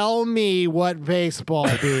 Tell me what baseball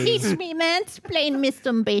means. Teach me mansplain me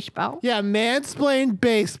some baseball. Yeah, mansplain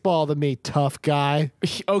baseball to me, tough guy.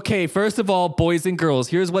 Okay, first of all, boys and girls,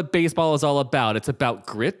 here's what baseball is all about. It's about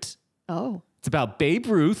grit. Oh. It's about Babe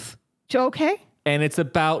Ruth. Okay. And it's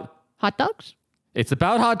about Hot dogs? It's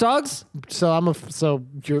about hot dogs. So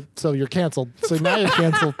you're canceled. So now you're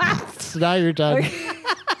canceled. So now you're done.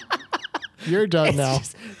 You're done now.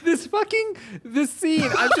 This scene.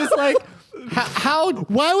 I'm just like, how?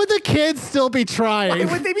 Why would the kids still be trying?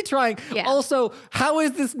 Why would they be trying? Yeah. Also, how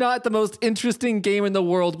is this not the most interesting game in the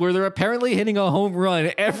world where they're apparently hitting a home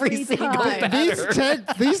run every single time. batter?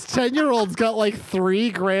 These 10-year-olds got like 3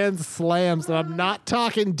 grand slams, and I'm not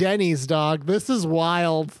talking Denny's, dog. This is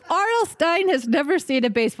wild. R.L. Stein has never seen a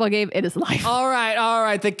baseball game in his life. All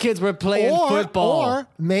right. The kids were playing football. Or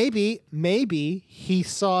maybe he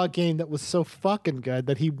saw a game that was so fucking good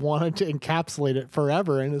that he wanted to encapsulate it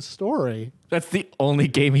forever in his story. That's the only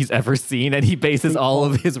game he's ever seen, and he bases all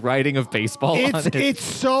of his writing of baseball on it. It's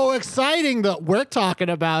so exciting that we're talking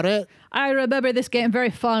about it. I remember this game very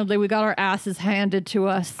fondly. We got our asses handed to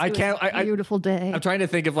us. It was a beautiful day. I'm trying to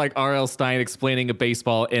think of like R.L. Stein explaining a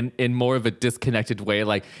baseball in more of a disconnected way.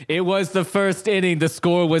 Like, it was the first inning. The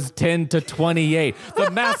score was 10-28.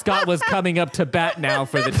 The mascot was coming up to bat now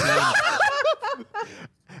for the team.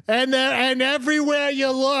 And everywhere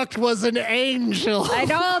you looked was an angel.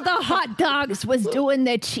 And all the hot dogs was doing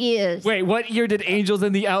their cheers. Wait, what year did Angels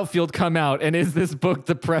in the Outfield come out? And is this book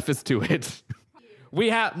the preface to it? We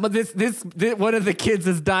have this one of the kids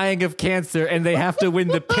is dying of cancer, and they have to win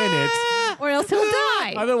the pennant. Or else he'll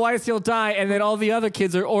die. Otherwise, he'll die, and then all the other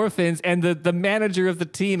kids are orphans, and the manager of the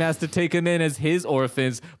team has to take him in as his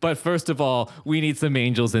orphans. But first of all, we need some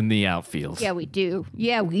angels in the outfield. Yeah, we do.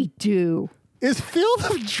 Is Field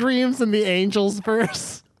of Dreams in the Angels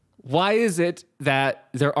verse? Why is it that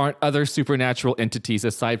there aren't other supernatural entities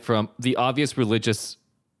aside from the obvious religious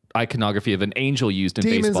iconography of an angel used in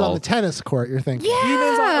Demons baseball? on the tennis court, you're thinking.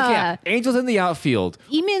 Yeah. Angels in the outfield.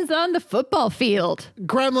 Demons on the football field.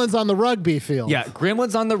 Gremlins on the rugby field. Yeah,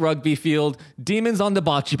 gremlins on the rugby field, demons on the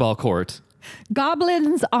bocce ball court.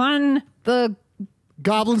 Goblins on the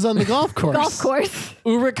Goblins on the golf course. golf course.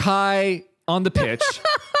 Uruk-hai on the pitch.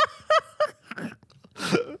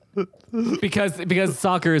 because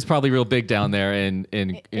soccer is probably real big down there in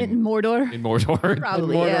Mordor. In Mordor.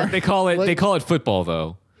 Probably, yeah. They call it football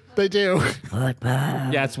though. They do.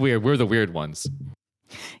 Yeah, it's weird. We're the weird ones.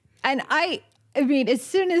 And I mean, as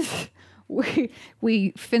soon as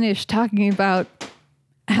we finished talking about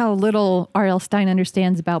how little R.L. Stein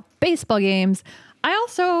understands about baseball games, I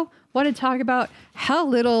also want to talk about how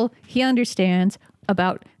little he understands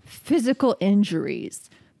about physical injuries.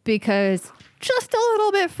 Because just a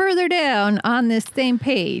little bit further down on this same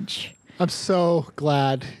page. I'm so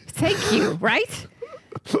glad. Thank you, right?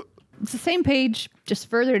 It's the same page, just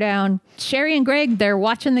further down. Sherry and Greg, they're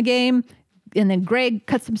watching the game, and then Greg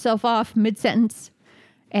cuts himself off mid-sentence.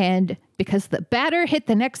 And because the batter hit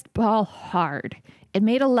the next ball hard, it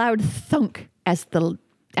made a loud thunk as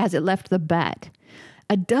it left the bat.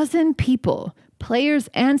 A dozen people, players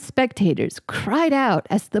and spectators, cried out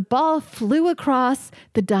as the ball flew across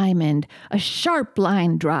the diamond, a sharp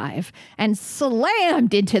line drive, and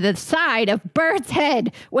slammed into the side of Bird's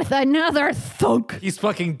head with another thunk. He's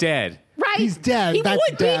fucking dead. Right? He's dead. He That's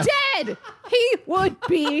would death. be dead. He would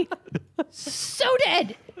be so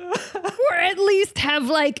dead. Or at least have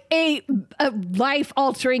like a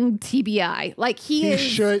life-altering TBI. Like he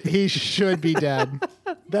should be dead.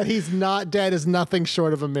 That he's not dead is nothing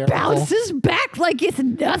short of a miracle. bounces back like it's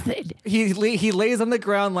nothing. He lays on the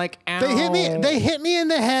ground like, ow. They hit me in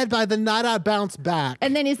the head by the night I bounced back.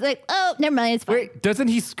 And then he's like, oh, never mind, it's fine. Wait, doesn't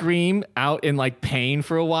he scream out in like pain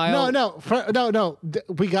for a while? No.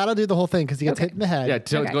 We gotta do the whole thing because he gets hit in the head.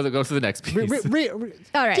 Yeah, Okay. go to the next piece.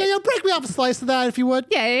 All right. Daniel, break me off a slice of that if you would.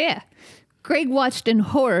 Yeah. Greg watched in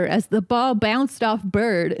horror as the ball bounced off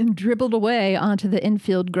Bird and dribbled away onto the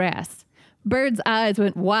infield grass. Bird's eyes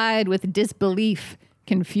went wide with disbelief,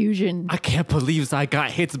 confusion. I can't believe I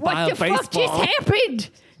got hit by a What the baseball. fuck just happened?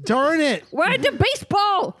 Darn it. Where's the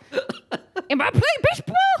baseball? Am I playing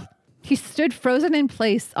baseball? He stood frozen in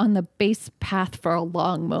place on the base path for a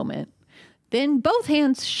long moment. Then both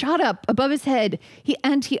hands shot up above his head, he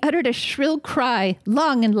uttered a shrill cry,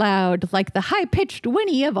 long and loud, like the high-pitched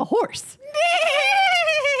whinny of a horse.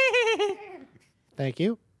 Thank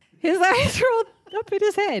you. His eyes rolled up in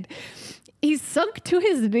his head. He sunk to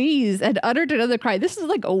his knees and uttered another cry. This is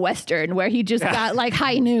like a Western where he just got like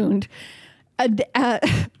high nooned. And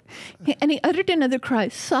he uttered another cry,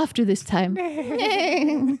 softer this time.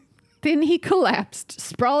 Then he collapsed,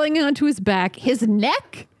 sprawling onto his back, his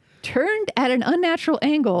neck turned at an unnatural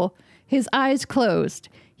angle, his eyes closed.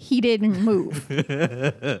 He didn't move. And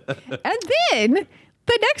then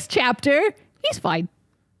the next chapter, he's fine.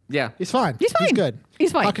 Yeah. He's fine. He's fine. He's good.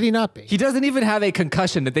 He's fine. How could he not be? He doesn't even have a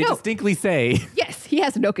concussion that they No. distinctly say. Yes, he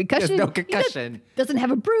has no concussion. no He concussion. doesn't have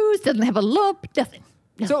a bruise, doesn't have a lump, nothing.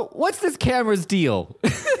 So what's this camera's deal?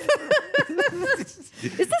 Is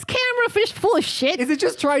this camera fish full of shit? Is it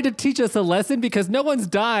just trying to teach us a lesson? Because no one's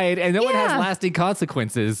died and no one has Yeah. lasting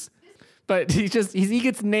consequences. But he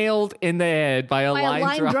gets nailed in the head by a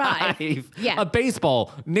line drive. Yeah. A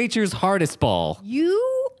baseball, nature's hardest ball.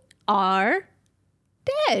 You are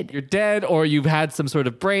dead. You're dead or you've had some sort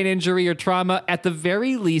of brain injury or trauma. At the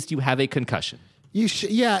very least, you have a concussion.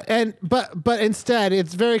 Yeah, and but instead,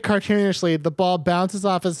 it's very cartoonishly. The ball bounces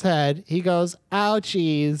off his head. He goes,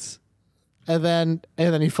 "Ouchies," and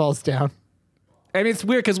then he falls down. I mean, it's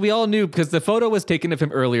weird because we all knew because the photo was taken of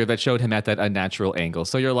him earlier that showed him at that unnatural angle.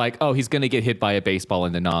 So you're like, oh, he's going to get hit by a baseball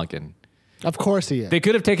in the noggin. Of course he is. They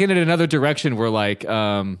could have taken it another direction where like,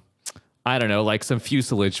 I don't know, like some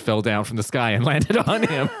fuselage fell down from the sky and landed on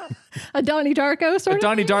him. A Donnie Darko sort A of.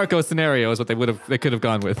 Donnie Darko scenario is what they could have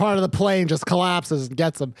gone with. Part of the plane just collapses and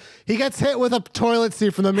gets him. He gets hit with a toilet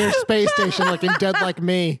seat from the Mir space station, like in Dead Like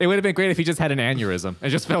Me. It would have been great if he just had an aneurysm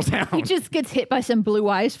and just fell down. He just gets hit by some blue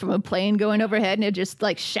ice from a plane going overhead, and it just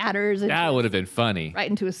like shatters and That would have been funny. right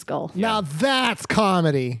into his skull. Now that's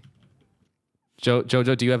comedy.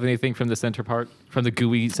 Jojo, do you have anything from the center part, from the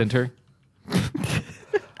gooey center?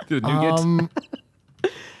 The nougat?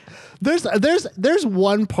 There's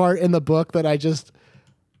one part in the book that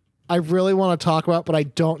I really want to talk about, but I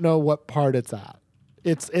don't know what part it's at.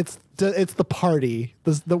 It's the party,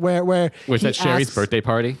 where Was he that Sherry's asks- birthday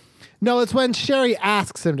party? No, it's when Sherry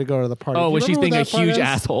asks him to go to the party. Oh, Do you when she's remember being a what that part huge is?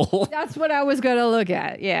 asshole. That's what I was gonna look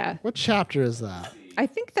at. Yeah, What chapter is that? I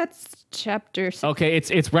think that's chapter. Okay,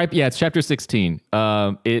 it's right. Yeah, it's chapter 16.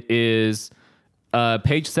 It is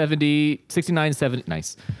page 70, 69, 70.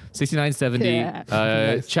 Nice. 69, 70. Yeah.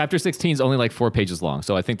 Nice. Chapter 16 is only like 4 pages long.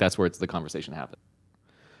 So I think that's where the conversation happened.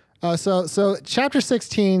 So chapter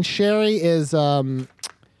 16, Sherry is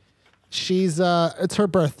it's her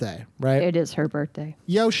birthday, right? It is her birthday.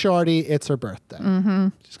 Yo, shorty, it's her birthday. Mm-hmm.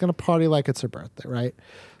 She's gonna party like it's her birthday, right?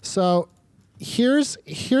 So here's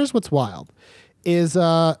what's wild, is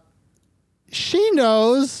she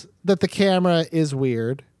knows that the camera is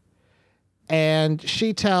weird, and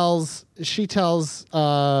she tells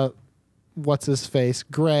what's his face,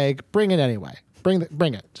 Greg, bring it anyway. Bring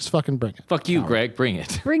it. Just fucking bring it. Fuck you, Greg. Bring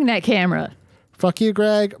it. Bring that camera. Fuck you,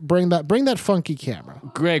 Greg. Bring that funky camera.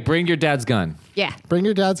 Greg, bring your dad's gun. Yeah. Bring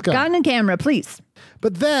your dad's gun. Gun and camera, please.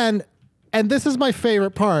 But then, and this is my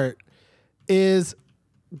favorite part, is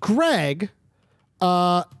Greg,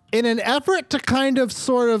 in an effort to kind of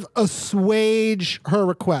sort of assuage her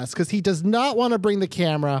request, because he does not want to bring the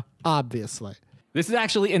camera, obviously. This is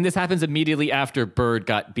actually, and this happens immediately after Bird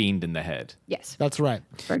got beamed in the head. Yes. That's right.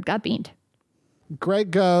 Bird got beamed.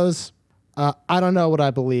 Greg goes, I don't know what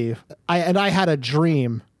I believe. I had a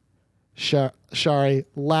dream, Shari,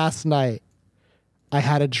 last night. I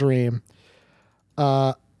had a dream.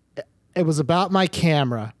 It was about my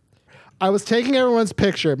camera. I was taking everyone's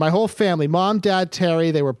picture, my whole family, mom, dad,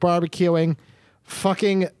 Terry, they were barbecuing.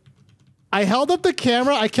 I held up the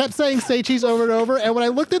camera. I kept saying "say cheese" over and over. And when I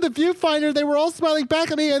looked at the viewfinder, they were all smiling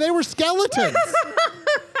back at me, and they were skeletons.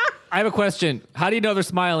 I have a question. How do you know they're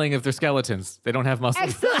smiling if they're skeletons? They don't have muscles.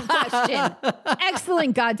 Excellent question.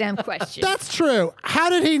 Excellent goddamn question. That's true. How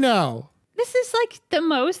did he know? This is like the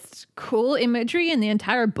most cool imagery in the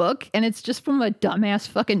entire book, and it's just from a dumbass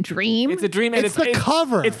fucking dream. It's a dream, and It's the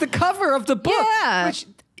cover. It's the cover of the book. Yeah. Which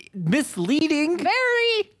misleading.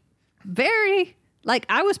 very, very like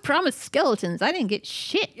I was promised skeletons. I didn't get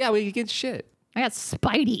shit. Yeah, we get shit. I got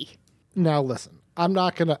Spidey. Now listen, I'm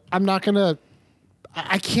not gonna.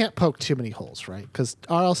 I can't poke too many holes, right? Because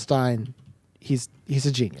R.L. Stein, he's a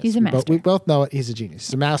genius. He's a master. We both know it. He's a genius.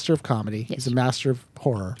 He's a master of comedy. Yes. He's a master of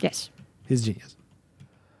horror. Yes. He's a genius.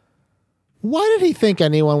 Why did he think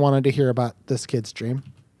anyone wanted to hear about this kid's dream?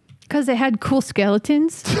 Because they had cool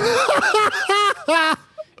skeletons.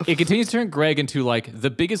 It continues to turn Greg into like the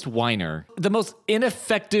biggest whiner, the most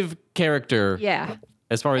ineffective character. Yeah.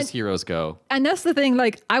 As far as heroes go. And that's the thing,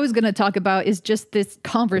 like, I was going to talk about is just this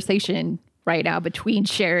conversation right now between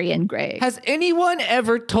Sherry and Greg. Has anyone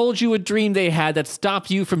ever told you a dream they had that stopped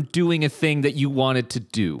you from doing a thing that you wanted to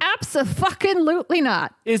do? Abso-fucking-lutely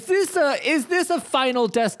not. Is this a Final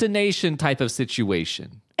Destination type of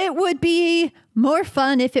situation? It would be more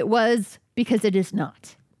fun if it was, because it is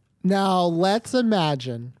not. Now, let's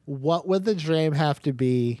imagine what would the dream have to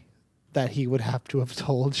be that he would have to have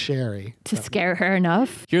told Sherry. To scare her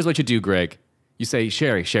enough. Here's what you do, Greg. You say,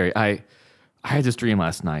 Sherry, I had this dream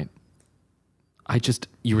last night.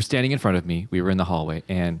 You were standing in front of me. We were in the hallway,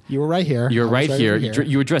 and You were right here. you're I was right here. over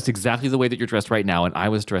You were dressed exactly the way that you're dressed right now, and I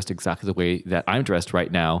was dressed exactly the way that I'm dressed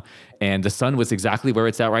right now, and the sun was exactly where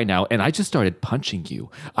it's at right now, and I just started punching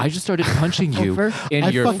you. I just started punching you Over. in I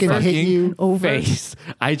your fucking hit you. Over. face.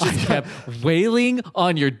 I just kept wailing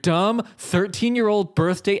on your dumb 13-year-old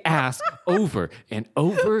birthday ass over and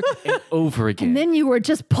over and over again. And then you were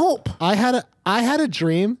just pulp. I had a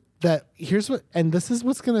dream that and this is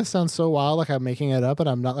what's gonna sound so wild, like I'm making it up, and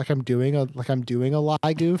I'm not, like I'm doing a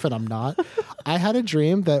lie goof, and I'm not. I had a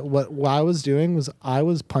dream that what I was doing was I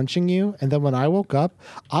was punching you, and then when I woke up,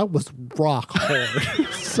 I was rock hard.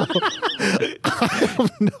 So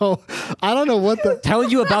I don't know what the.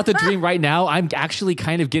 Telling you about the dream right now, I'm actually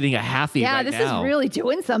kind of getting a halfie Yeah, right this now. is really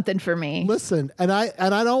doing something for me. Listen, and I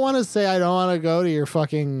don't want to say I don't want to go to your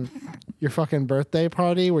fucking birthday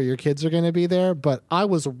party where your kids are going to be there, but I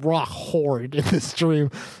was rock hard in this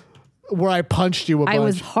dream where I punched you a bunch. I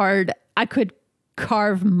was hard. I could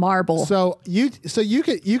carve marble. So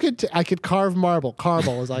I could carve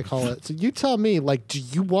marble as I call it. So you tell me, like, do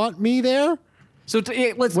you want me there? So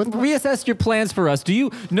let's reassess your plans for us. Do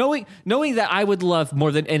you, knowing that I would love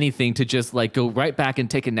more than anything to just like go right back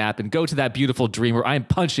and take a nap and go to that beautiful dream where I'm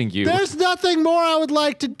punching you. There's nothing more I would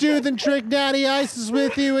like to do than drink natty ices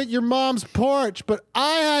with you at your mom's porch, but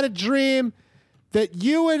I had a dream that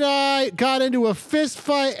you and I got into a fist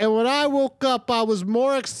fight, and when I woke up, I was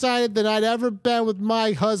more excited than I'd ever been with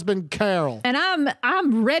my husband, Carol. And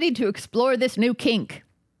I'm ready to explore this new kink.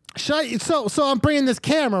 So I'm bringing this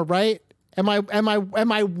camera, right? And my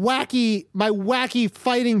wacky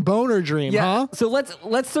fighting boner dream, huh? So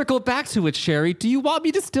let's circle back to it, Sherry. Do you want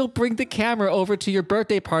me to still bring the camera over to your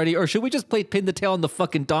birthday party, or should we just play pin the tail on the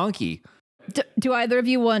fucking donkey? Do either of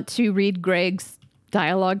you want to read Greg's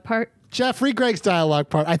dialogue part? Jeff, read Greg's dialogue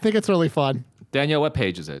part. I think it's really fun. Danielle, what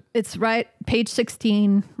page is it? It's right, page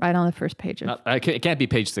 16, right on the first page. It can't be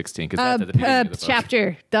page 16 because that's at the beginning of the book.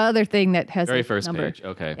 Chapter, the other thing that has Very a first number. page.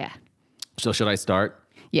 Okay. Yeah. So should I start?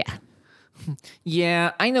 Yeah.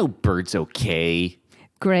 Yeah, I know Bird's okay.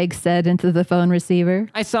 Greg said into the phone receiver.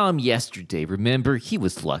 I saw him yesterday, remember? He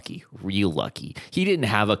was lucky, real lucky. He didn't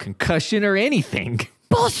have a concussion or anything.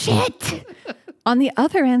 Bullshit! On the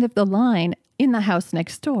other end of the line, in the house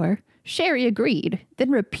next door, Sherry agreed, then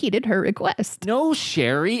repeated her request. No,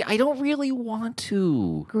 Sherry, I don't really want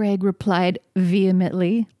to. Greg replied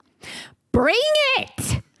vehemently. Bring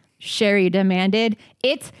it! Sherry demanded.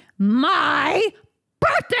 It's my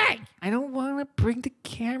birthday! I don't want to bring the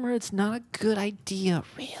camera. It's not a good idea,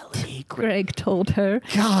 really. Greg told her.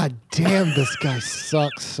 God damn, this guy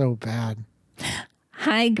sucks so bad.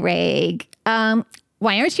 Hi, Greg. Why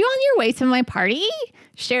aren't you on your way to my party?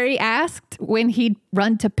 Sherry asked when he'd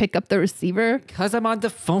run to pick up the receiver. Because I'm on the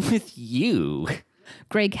phone with you.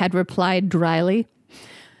 Greg had replied dryly.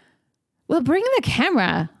 Well, bring the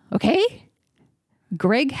camera, okay?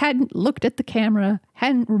 Greg hadn't looked at the camera,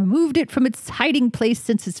 hadn't removed it from its hiding place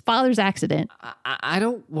since his father's accident. I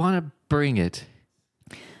don't want to bring it.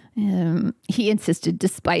 He insisted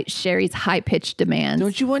despite Sherry's high-pitched demands.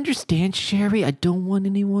 Don't you understand, Sherry? I don't want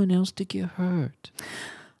anyone else to get hurt.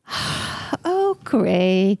 Oh,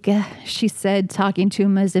 Greg, she said, talking to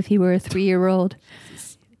him as if he were a 3-year-old.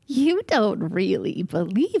 You don't really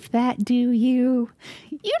believe that, do you?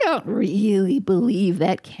 You don't really believe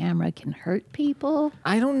that camera can hurt people?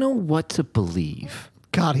 I don't know what to believe.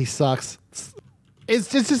 God, he sucks. It's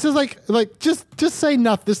just like just say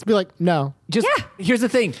nothing. Just be like, no. Here's the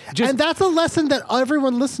thing. And that's a lesson that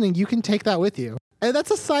everyone listening, you can take that with you. And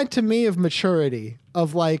that's a sign to me of maturity,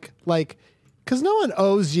 of like, because no one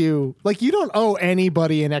owes you, like, you don't owe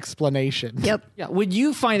anybody an explanation. Yep. Yeah, when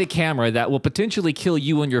you find a camera that will potentially kill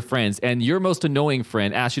you and your friends, and your most annoying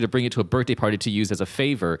friend asks you to bring it to a birthday party to use as a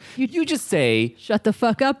favor, you just say, Shut the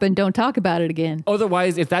fuck up and don't talk about it again.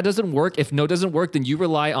 otherwise, if that doesn't work, if no doesn't work, then you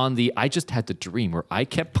rely on I just had the dream where I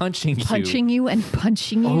kept punching You and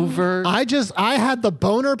punching you. over. I had the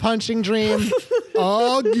boner punching dream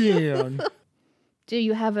again. Do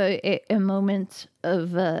you have a moment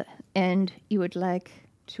of end you would like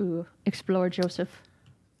to explore, Joseph?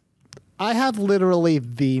 I have literally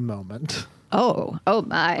the moment Oh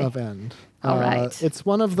my. of end. All right. It's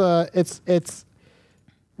one of the. It's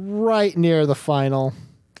right near the final.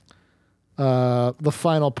 The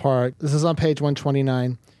final part. This is on page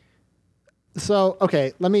 129. So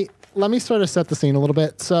okay, let me sort of set the scene a little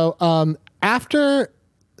bit. So after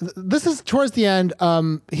this is towards the end.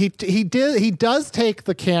 He does take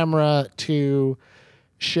the camera to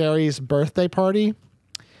Sherry's birthday party,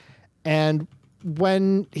 and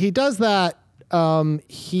when he does that,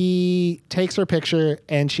 he takes her picture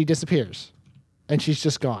and she disappears, and she's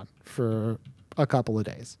just gone for a couple of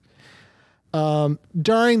days.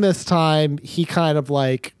 During this time, he kind of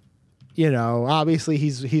like, obviously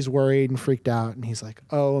he's worried and freaked out, and he's like,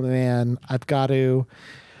 oh man, I've got to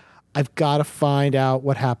find out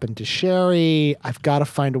what happened to Sherry. I've got to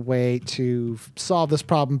find a way to solve this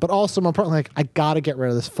problem, but also more importantly, like, I got to get rid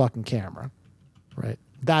of this fucking camera, right?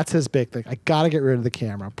 That's his big thing. I got to get rid of the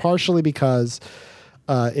camera, partially because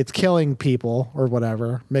it's killing people or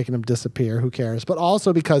whatever, making them disappear. Who cares? But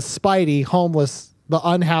also because Spidey, homeless, the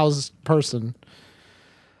unhoused person,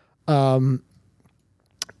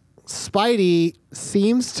 Spidey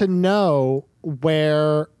seems to know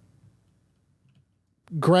where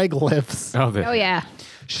Greg lives. Oh yeah.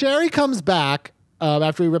 Sherry comes back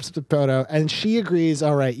after he rips up the photo, and she agrees.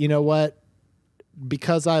 All right, you know what?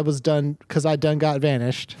 Because I done got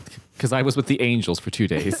vanished. Because I was with the Angels for 2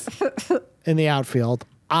 days. In the outfield.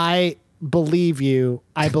 I believe you.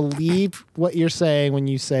 I believe what you're saying when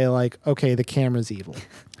you say, like, okay, the camera's evil.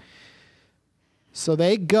 So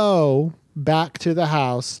they go back to the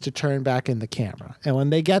house to turn back in the camera. And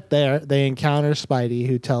when they get there, they encounter Spidey,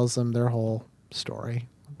 who tells them their whole story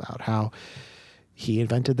about how he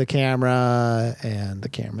invented the camera and the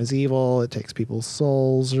camera's evil. It takes people's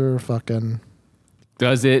souls or fucking...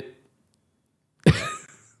 Does it?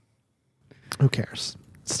 Who cares?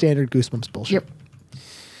 Standard Goosebumps bullshit.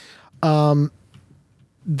 Yep.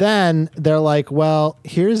 Then they're like, well,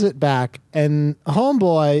 here's it back. And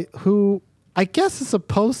Homeboy, who I guess is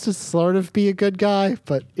supposed to sort of be a good guy,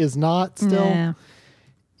 but is not still. Yeah.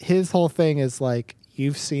 His whole thing is like,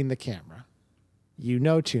 you've seen the camera. You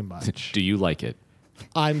know too much. Do you like it?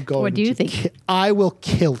 I'm going What do you think? I will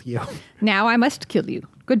kill you. Now I must kill you.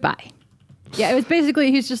 Goodbye. Yeah, it was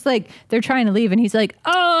basically, he's just like, they're trying to leave, and he's like,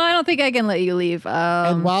 oh, I don't think I can let you leave.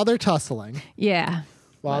 And while they're tussling, Yeah.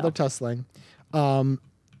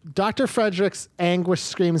 Dr. Frederick's anguish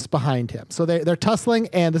screams behind him. So they're tussling,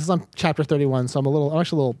 and this is on chapter 31, so I'm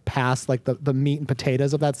actually a little past like the meat and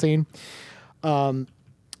potatoes of that scene.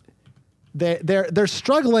 They're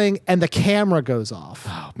struggling, and the camera goes off.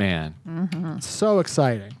 Oh, man. Mm-hmm. So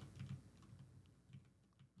exciting.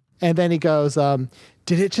 And then he goes,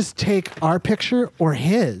 did it just take our picture or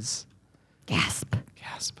his? Gasp.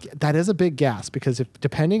 That is a big gasp, because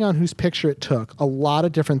depending on whose picture it took, a lot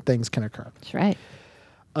of different things can occur. That's right.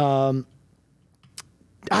 I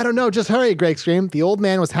don't know. Just hurry, Greg screamed. The old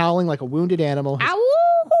man was howling like a wounded animal.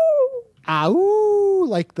 Ow! Ow!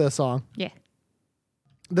 Like the song. Yeah.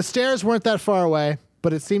 The stairs weren't that far away,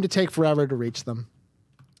 but it seemed to take forever to reach them.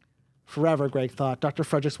 Forever, Greg thought. Dr.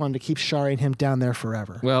 Fredericks wanted to keep Shari and him down there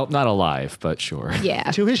forever. Well, not alive, but sure.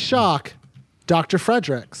 Yeah. To his shock, Dr.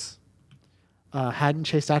 Fredericks hadn't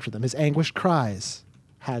chased after them. His anguished cries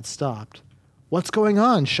had stopped. What's going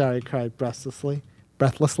on? Shari cried breathlessly.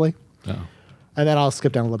 Oh. And then I'll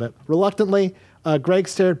skip down a little bit. Reluctantly, Greg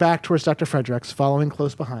stared back towards Dr. Fredericks, following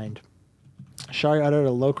close behind. Shari uttered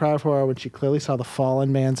a low cry of horror when she clearly saw the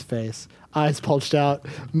fallen man's face. Eyes bulged out,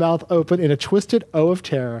 mouth open in a twisted O of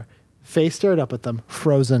terror. Face stared up at them,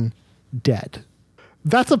 frozen, dead.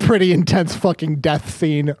 That's a pretty intense fucking death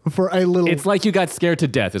scene for a little... It's like you got scared to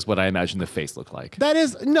death is what I imagine the face looked like. That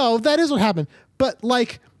is what happened. But,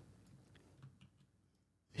 like,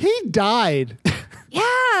 he died.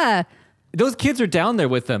 Yeah. Those kids are down there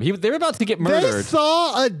with them. They were about to get murdered. They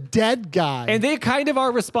saw a dead guy. And they kind of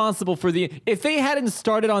are responsible for if they hadn't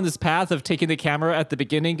started on this path of taking the camera at the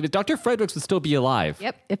beginning, Dr. Fredericks would still be alive.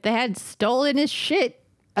 Yep. If they had stolen his shit.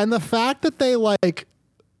 And the fact that they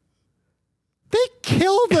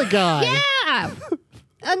kill the guy. Yeah.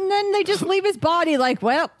 And then they just leave his body like,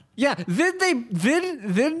 well. Yeah. Then they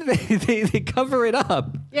cover it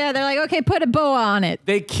up. Yeah. They're like, okay, put a bow on it.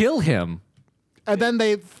 They kill him. And then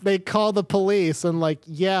they call the police and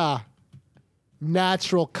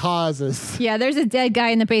natural causes. Yeah. There's a dead guy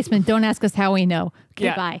in the basement. Don't ask us how we know. Okay,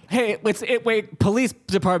 Yeah. bye. Hey, wait, police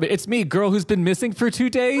department. It's me, girl who's been missing for 2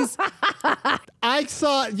 days.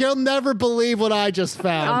 You'll never believe what I just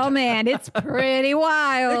found. Oh, man. It's pretty I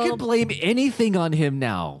wild. can blame anything on him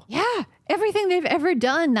now. Yeah. Everything they've ever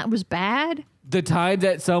done that was bad. The time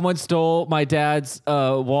that someone stole my dad's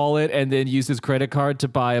wallet and then used his credit card to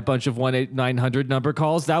buy a bunch of 1-800 number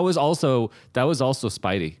calls, that was also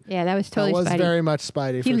Spidey. Yeah, that was totally That was Spidey. very much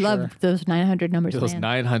Spidey. He for loved sure. those 900 numbers. Those man.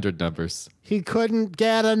 900 numbers. He couldn't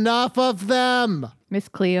get enough of them. Miss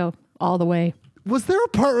Cleo, all the way. Was there a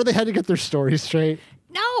part where they had to get their story straight?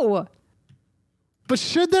 No. But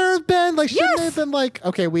should there have been? Like, shouldn't they Yes. have been like,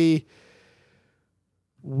 okay, we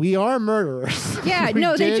are murderers. Yeah, We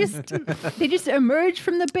no, did- they just emerged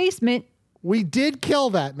from the basement. We did kill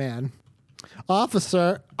that man.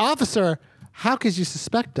 Officer, how could you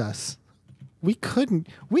suspect us? We couldn't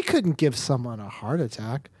give someone a heart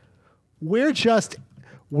attack. We're just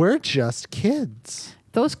kids.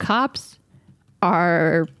 Those cops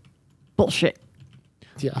are bullshit.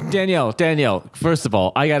 Yeah. Danielle, first of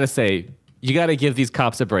all, I got to say, you got to give these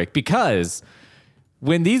cops a break because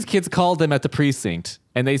when these kids called them at the precinct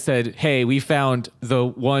and they said, hey, we found the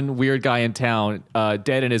one weird guy in town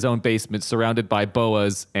dead in his own basement surrounded by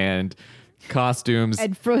boas and costumes.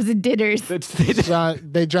 And frozen dinners.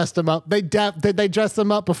 They dressed him up. They dressed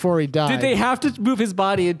him up before he died. Did they have to move his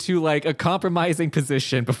body into like a compromising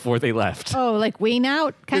position before they left? Oh, like wean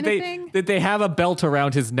out kind Did of they, thing? did they have a belt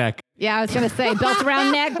around his neck? Yeah, I was going to say belt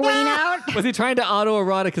around neck, wean out. Was he trying to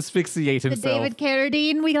autoerotic asphyxiate The himself? David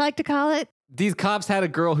Carradine, we like to call it. These cops had a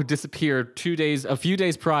girl who disappeared a few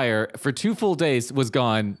days prior, for 2 full days, was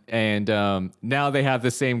gone, and now they have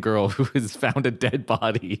the same girl who has found a dead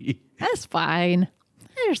body. That's fine.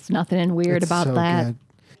 There's nothing weird It's about so that. good.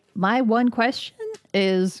 My one question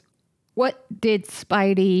is, what did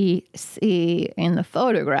Spidey see in the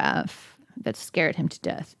photograph that scared him to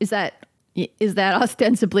death? Is that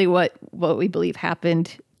ostensibly what we believe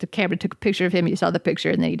happened? The camera took a picture of him, you saw the picture,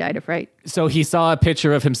 and then he died of fright? So he saw a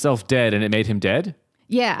picture of himself dead, and it made him dead?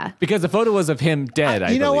 Yeah. Because the photo was of him dead, I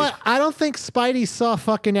You know believe. what? I don't think Spidey saw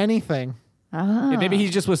fucking anything. And maybe he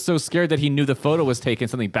just was so scared that he knew the photo was taken,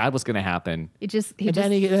 something bad was going to happen. He just And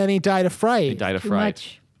then he died of fright. He died of too fright.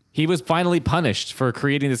 much. He was finally punished for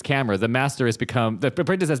creating this camera. The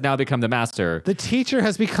apprentice has now become the master. The teacher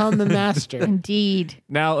has become the master. Indeed.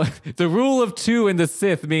 Now, the rule of 2 in the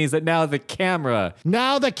Sith means that now the camera.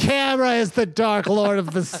 Now the camera is the Dark Lord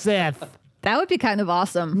of the Sith. That would be kind of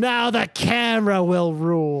awesome. Now the camera will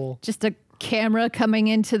rule. Just a camera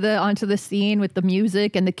coming onto the scene with the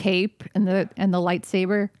music and the cape and the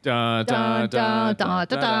lightsaber. Dun, dun, dun, dun,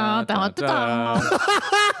 dun, dun,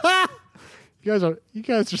 dun. You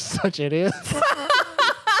guys are such idiots.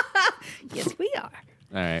 Yes, we are.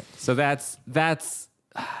 All right. So that's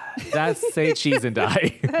say cheese and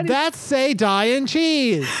die. That's say die and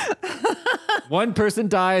cheese. One person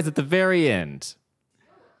dies at the very end.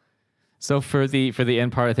 So for the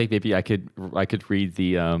end part, I think maybe I could read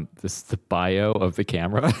the bio of the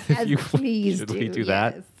camera. If you- Please should we do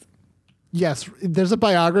that? Yes, there's a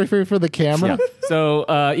biography for the camera. Yeah. So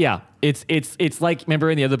it's like, remember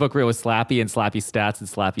in the other book where it was Slappy and Slappy's stats and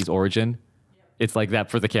Slappy's origin? It's like that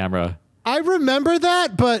for the camera. I remember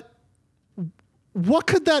that, but what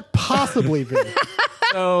could that possibly be?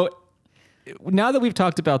 So now that we've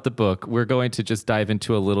talked about the book, we're going to just dive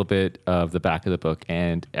into a little bit of the back of the book.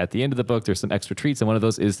 And at the end of the book, there's some extra treats. And one of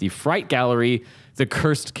those is the Fright Gallery, the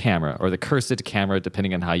Cursed Camera, or the Cursed Camera,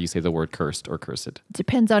 depending on how you say the word cursed or cursed.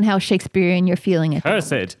 Depends on how Shakespearean you're feeling it. Cursed.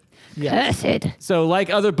 Cursed. So like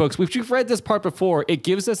other books, which you've read this part before, it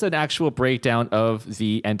gives us an actual breakdown of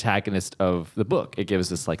the antagonist of the book. It gives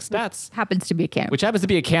us like stats, Happens to be a camera. which happens to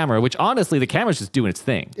be a camera, which honestly, the camera's just doing its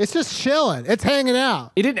thing. It's just chilling. It's hanging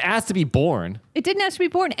out. It didn't ask to be born. It didn't have to be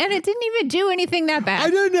born, and it didn't even do anything that I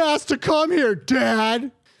bad. didn't ask to come here,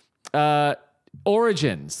 Dad.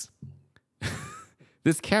 Origins.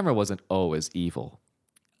 This camera wasn't always evil.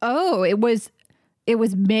 Oh, it was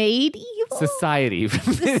made evil. Society.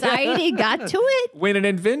 Society got to it. When an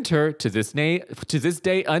inventor, to this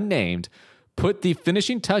day unnamed, put the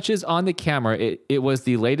finishing touches on the camera, it was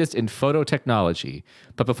the latest in photo technology.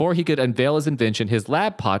 But before he could unveil his invention, his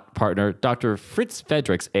lab partner, Dr. Fritz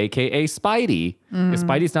Fredericks, a.k.a. Spidey, because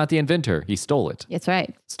Spidey's not the inventor, he stole it. That's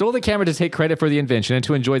right. Stole the camera to take credit for the invention and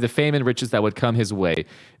to enjoy the fame and riches that would come his way.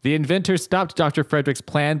 The inventor stopped Dr. Frederick's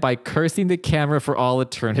plan by cursing the camera for all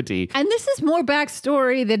eternity. And this is more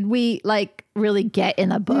backstory than we really get in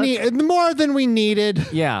the book. More than we needed.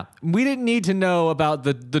 Yeah, we didn't need to know about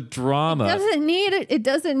the drama. It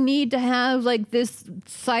doesn't need to have this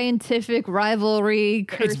scientific rivalry.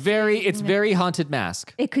 It's very Haunted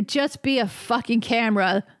Mask. It could just be a fucking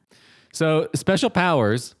camera. So special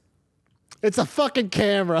powers It's a fucking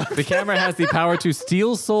camera. The camera has the power to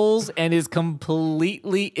steal souls and is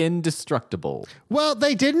completely indestructible. Well,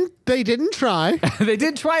 they didn't try. They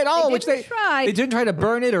did try it all, which didn't try. they didn't try to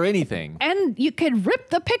burn it or anything. And you could rip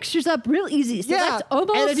the pictures up real easy. So that's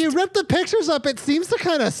almost... And if you rip the pictures up, it seems to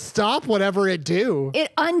kind of stop whatever it do.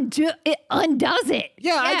 It undoes it.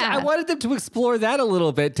 Yeah, I wanted them to explore that a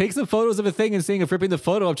little bit. Take some photos of a thing and seeing if ripping the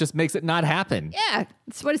photo up just makes it not happen. Yeah,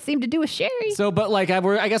 that's what it seemed to do with Sherry. So, but like,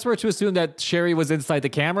 I guess we're to assume that Sherry was inside the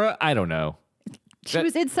camera. I don't know. She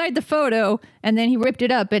was inside the photo, and then he ripped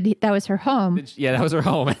it up, and that was her home. Yeah, that was her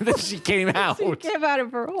home. And then she came out. She came out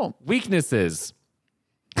of her home. Weaknesses.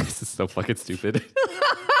 This is so fucking stupid.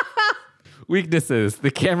 Weaknesses.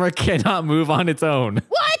 The camera cannot move on its own.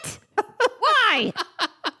 What? Why?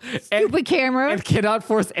 Stupid camera. And cannot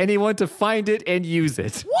force anyone to find it and use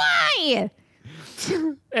it. Why?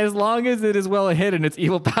 As long as it is well hidden, its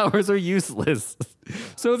evil powers are useless.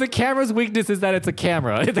 So the camera's weakness is that it's a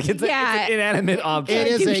camera. It's an inanimate object.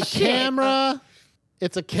 It is a shit. camera.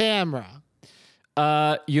 It's a camera.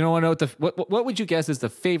 You don't want to know what would you guess is the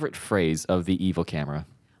favorite phrase of the evil camera?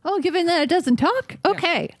 Oh, given that it doesn't talk?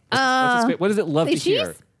 Okay. What does it love say to hear?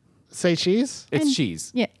 cheese? Say cheese? It's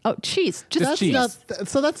cheese. Yeah. Oh, cheese. Just cheese.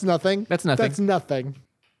 So that's nothing. That's nothing. That's nothing.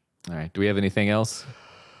 All right. Do we have anything else?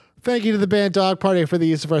 Thank you to the band Dog Party for the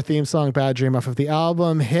use of our theme song, Bad Dream, off of the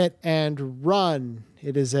album Hit and Run.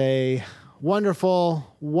 It is a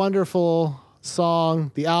wonderful, wonderful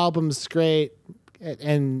song. The album's great.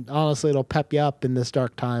 And honestly, it'll pep you up in this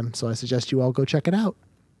dark time. So I suggest you all go check it out.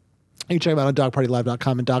 You can check them out on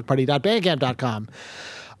dogpartylive.com and dogparty.bandcamp.com.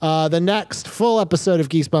 The next full episode of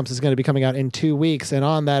Geesebumps is going to be coming out in 2 weeks. And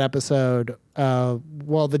on that episode,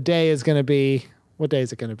 the day is going to be... What day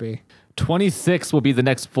is it going to be? 26 will be the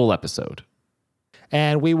next full episode.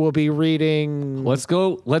 And we will be reading... Let's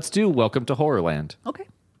do Welcome to Horrorland. Okay.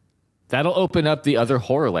 That'll open up the other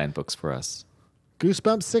Horrorland books for us.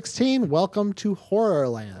 Goosebumps 16, Welcome to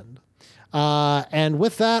Horrorland. And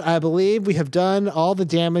with that, I believe we have done all the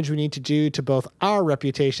damage we need to do to both our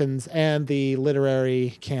reputations and the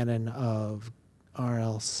literary canon of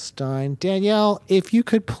R.L. Stine. Danielle, if you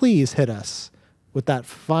could please hit us with that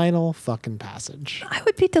final fucking passage. I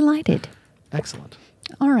would be delighted. Excellent.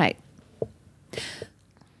 All right.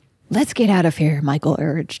 Let's get out of here, Michael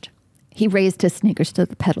urged. He raised his sneakers to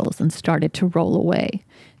the pedals and started to roll away.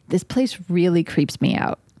 This place really creeps me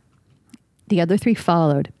out. The other three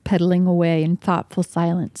followed, pedaling away in thoughtful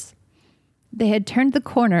silence. They had turned the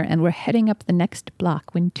corner and were heading up the next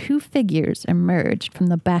block when two figures emerged from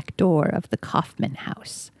the back door of the Kaufman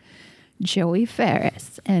house. Joey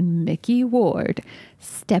Ferris and Mickey Ward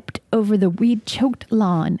stepped over the weed-choked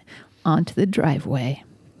lawn onto the driveway.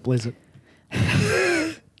 Blizzard.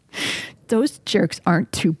 Those jerks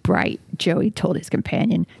aren't too bright, Joey told his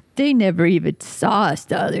companion. They never even saw us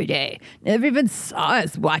the other day. Never even saw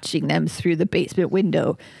us watching them through the basement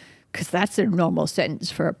window. 'Cause that's a normal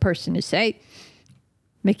sentence for a person to say.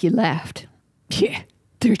 Mickey laughed. Yeah,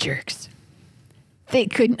 they're jerks. They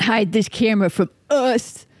couldn't hide this camera from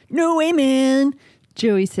us. No way, man,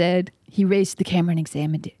 Joey said. He raised the camera and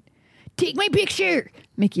examined it. Take my picture,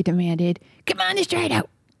 Mickey demanded. Come on, let's try it out.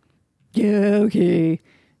 Yeah, okay.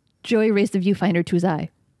 Joey raised the viewfinder to his eye.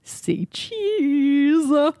 Say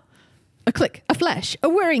cheese. A click, a flash, a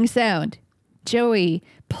whirring sound. Joey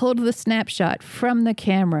pulled the snapshot from the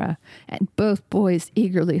camera, and both boys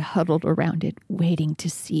eagerly huddled around it, waiting to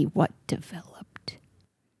see what developed.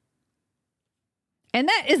 And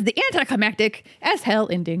that is the anticlimactic as hell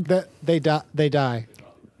ending. They die.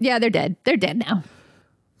 Yeah, they're dead. They're dead now.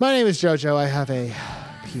 My name is JoJo. I have a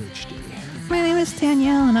PhD. My name is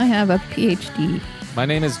Danielle, and I have a PhD. My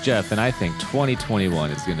name is Jeff, and I think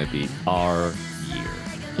 2021 is going to be our year.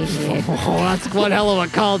 Idiot. Oh, that's one hell of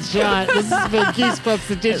a cold shot. This has been Geesebumps,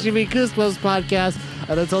 the Did You Meet Goosebumps podcast.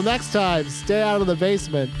 And until next time, stay out of the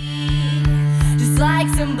basement. Just like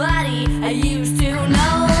somebody I used to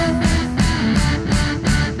know.